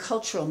 We're in the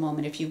cultural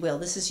moment, if you will.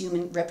 This is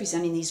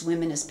representing these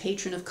women as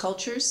patron of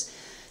cultures,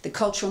 the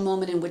cultural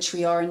moment in which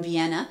we are in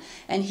Vienna.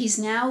 And he's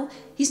not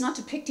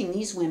depicting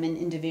these women,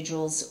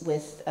 individuals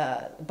with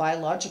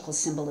biological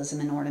symbolism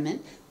and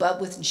ornament, but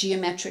with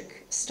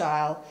geometric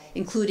style,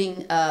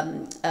 including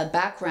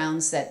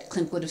backgrounds that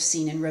Klimt would have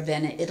seen in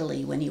Ravenna,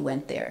 Italy, when he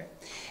went there.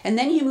 And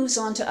then he moves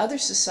on to other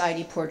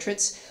society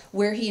portraits,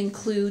 where he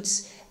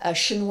includes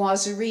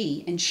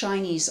chinoiserie and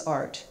Chinese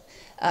art.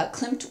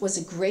 Klimt was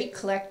a great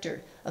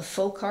collector of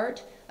folk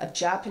art, of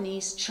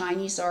Japanese,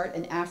 Chinese art,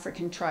 and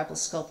African tribal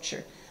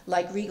sculpture.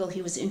 Like Riegel,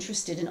 he was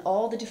interested in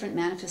all the different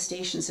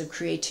manifestations of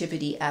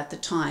creativity at the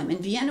time. And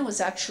Vienna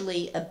was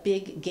actually a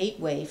big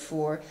gateway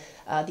for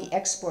the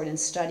export and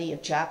study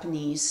of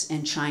Japanese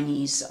and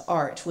Chinese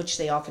art, which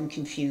they often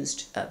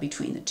confused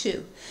between the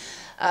two.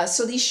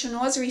 So these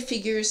chinoiserie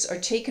figures are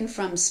taken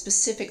from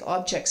specific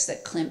objects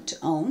that Klimt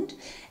owned.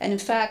 And in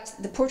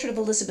fact, the portrait of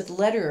Elizabeth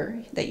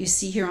Lederer that you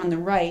see here on the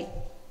right,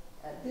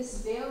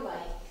 this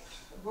veil-like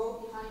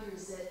robe behind her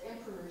is the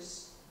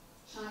emperor's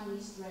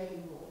Chinese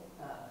dragon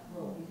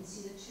robe. You can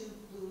see the two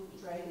blue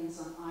dragons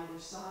on either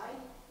side.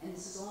 And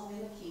this is all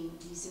mimicking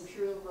these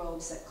imperial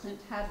robes that Klimt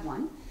had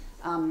one.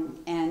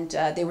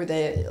 They were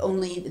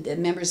only the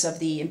members of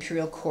the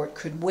imperial court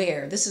could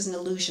wear. This is an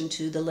allusion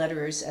to the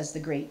Lederers as the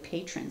great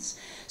patrons.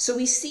 So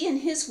we see in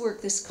his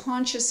work this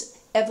conscious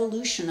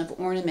evolution of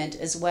ornament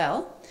as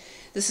well.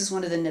 This is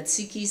one of the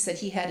Natsukis that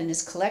he had in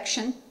his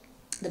collection.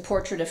 The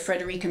portrait of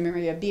Frederica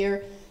Maria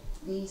Beer.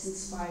 These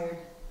inspired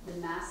the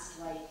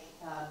mask-like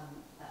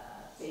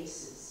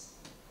faces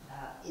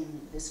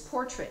in this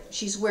portrait.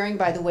 She's wearing,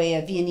 by the way,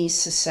 a Viennese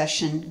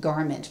secession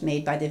garment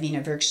made by the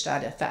Wiener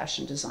Werkstätte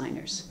fashion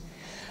designers.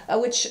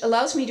 Which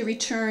allows me to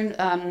return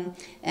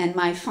and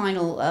my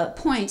final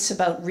points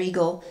about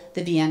Riegel,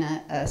 the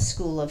Vienna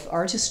School of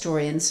Art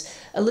Historians.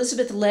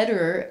 Elizabeth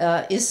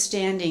Lederer is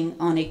standing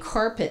on a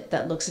carpet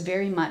that looks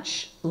very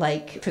much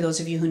like, for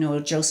those of you who know,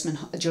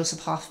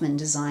 Joseph Hoffmann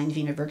designed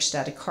Wiener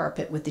Werkstätte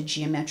carpet with the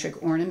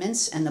geometric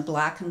ornaments and the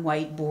black and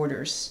white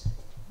borders.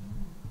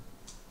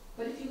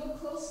 But if you look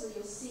closely,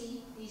 you'll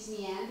see these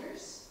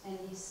meanders and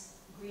these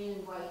green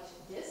and white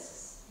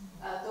discs.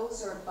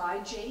 Those are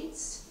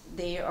bijades.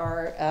 They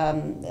are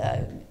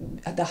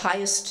the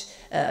highest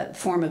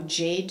form of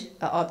jade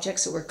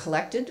objects that were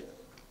collected.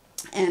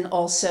 And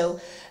also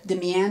the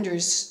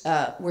meanders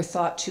were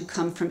thought to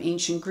come from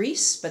ancient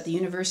Greece, but the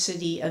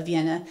University of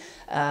Vienna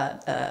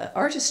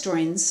art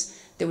historians,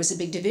 there was a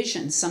big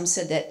division. Some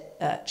said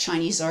that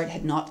Chinese art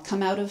had not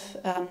come out of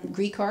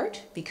Greek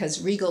art,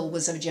 because Riegel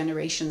was of a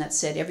generation that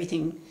said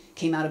everything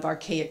came out of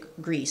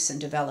archaic Greece and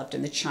developed,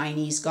 and the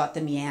Chinese got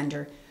the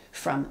meander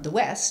from the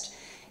West.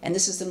 And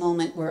this is the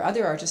moment where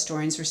other art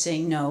historians were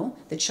saying, no,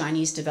 the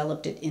Chinese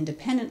developed it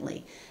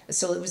independently.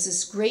 So it was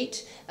this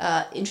great,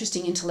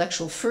 interesting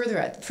intellectual fervor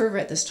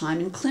at this time.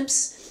 And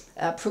Klimt's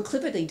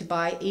proclivity to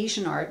buy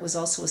Asian art was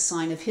also a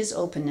sign of his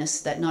openness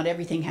that not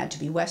everything had to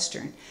be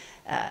Western,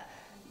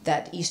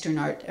 that Eastern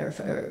art, or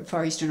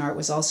Far Eastern art,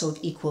 was also of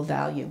equal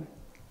value.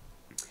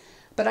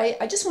 But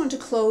I just wanted to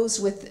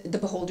close with the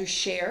beholder's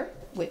share,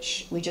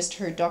 which we just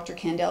heard Dr.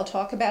 Kandel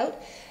talk about,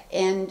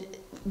 and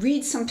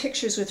read some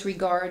pictures with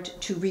regard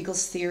to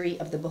Riegel's theory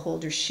of the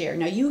beholder's share.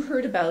 Now, you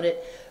heard about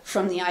it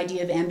from the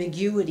idea of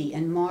ambiguity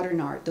and modern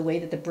art, the way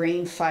that the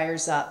brain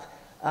fires up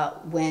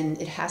when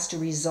it has to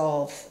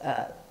resolve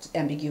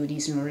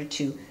ambiguities in order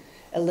to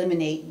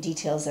eliminate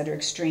details that are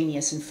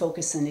extraneous and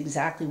focus on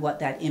exactly what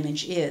that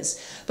image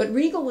is. But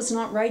Riegel was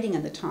not writing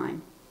in the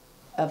time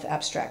of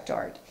abstract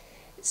art.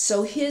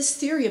 So his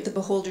theory of the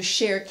beholder's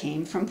share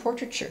came from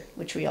portraiture,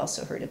 which we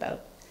also heard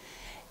about.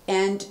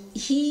 And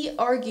he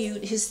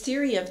argued his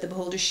theory of the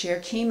beholder's share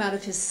came out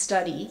of his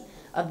study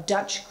of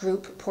Dutch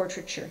group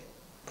portraiture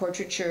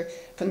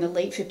from the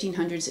late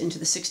 1500s into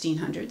the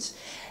 1600s,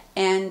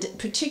 and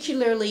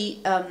particularly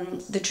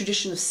the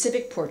tradition of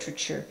civic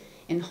portraiture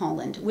in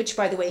Holland, which,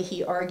 by the way,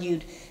 he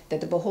argued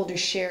that the beholder's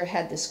share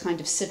had this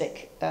kind of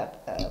civic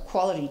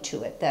quality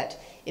to it, that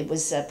it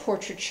was a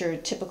portraiture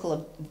typical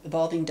of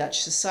evolving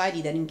Dutch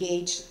society that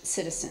engaged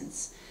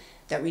citizens,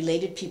 that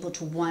related people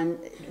to one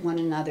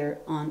another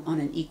on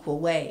an equal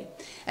way.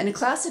 And a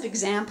classic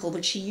example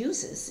which he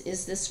uses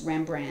is this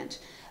Rembrandt,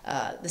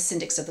 the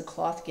Syndics of the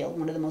Cloth Guild,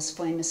 one of the most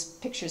famous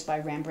pictures by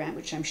Rembrandt,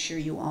 which I'm sure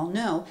you all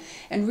know.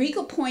 And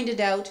Riegel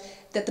pointed out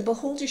that the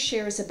beholder's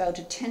share is about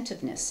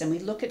attentiveness. And we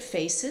look at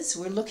faces,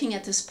 we're looking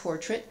at this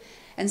portrait,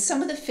 and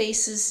some of the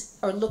faces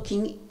are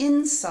looking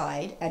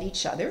inside at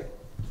each other.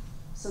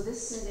 So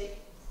this Syndic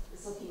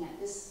is looking at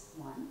this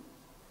one.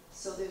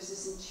 So there's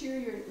this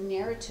interior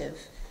narrative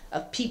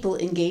of people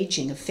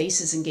engaging, of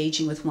faces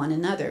engaging with one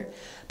another.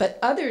 But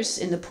others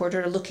in the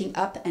portrait are looking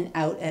up and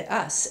out at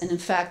us. And in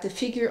fact, the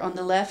figure on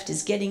the left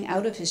is getting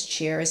out of his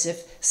chair as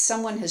if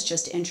someone has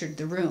just entered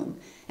the room.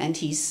 And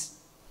he's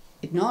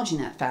acknowledging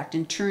that fact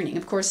and turning.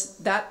 Of course,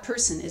 that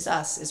person is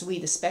us, as we,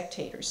 the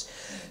spectators.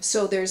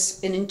 So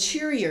there's an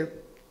interior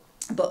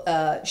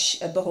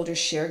beholder's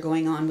share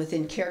going on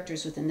within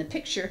characters within the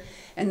picture,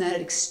 and that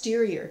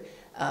exterior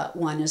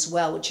one as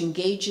well, which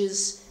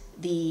engages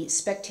the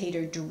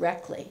spectator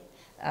directly.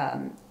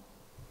 And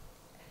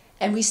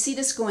we see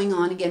this going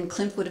on, again,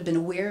 Klimt would have been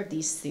aware of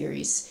these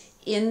theories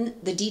in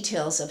the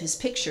details of his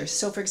picture.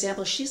 So for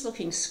example, she's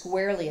looking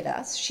squarely at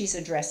us, she's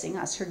addressing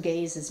us, her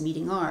gaze is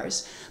meeting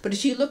ours. But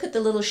if you look at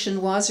the little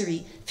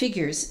chinoiserie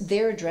figures,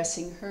 they're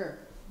addressing her.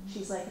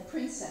 She's like a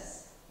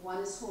princess. One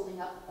is holding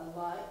up a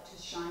light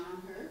to shine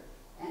on her,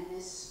 and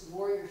this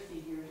warrior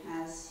figure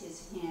has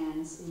his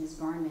hands in his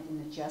garment in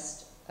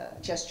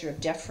a gesture of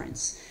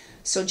deference.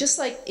 So just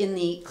like in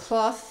the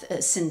cloth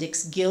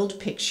Syndics guild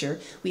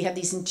picture, we have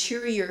these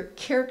interior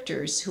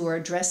characters who are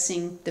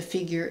addressing the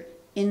figure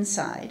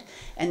inside,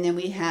 and then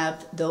we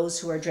have those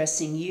who are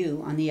addressing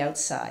you on the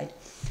outside,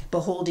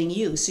 beholding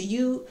you. So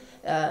you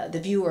the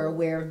viewer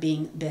aware of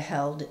being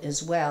beheld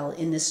as well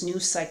in this new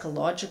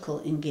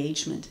psychological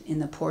engagement in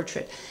the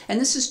portrait. And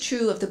this is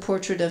true of the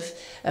portrait of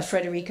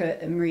Frederica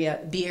Maria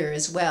Beer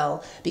as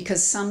well,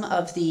 because some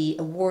of the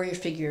warrior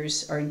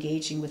figures are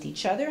engaging with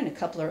each other and a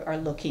couple are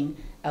looking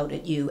out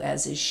at you,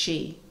 as is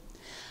she.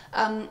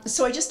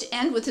 So I just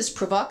end with this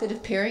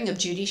provocative pairing of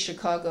Judy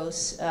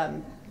Chicago's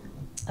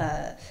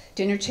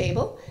dinner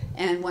table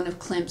and one of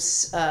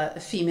Klimt's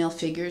female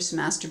figures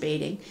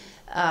masturbating,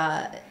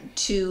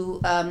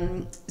 to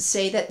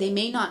say that they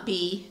may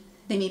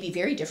be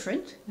very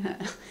different,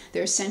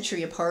 they're a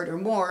century apart or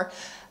more,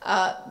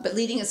 but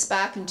leading us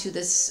back into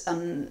this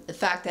the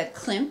fact that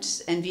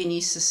Klimt and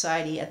Viennese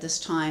society at this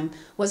time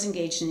was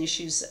engaged in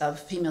issues of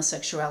female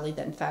sexuality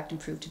that in fact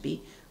proved to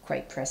be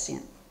quite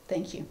prescient.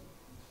 Thank you.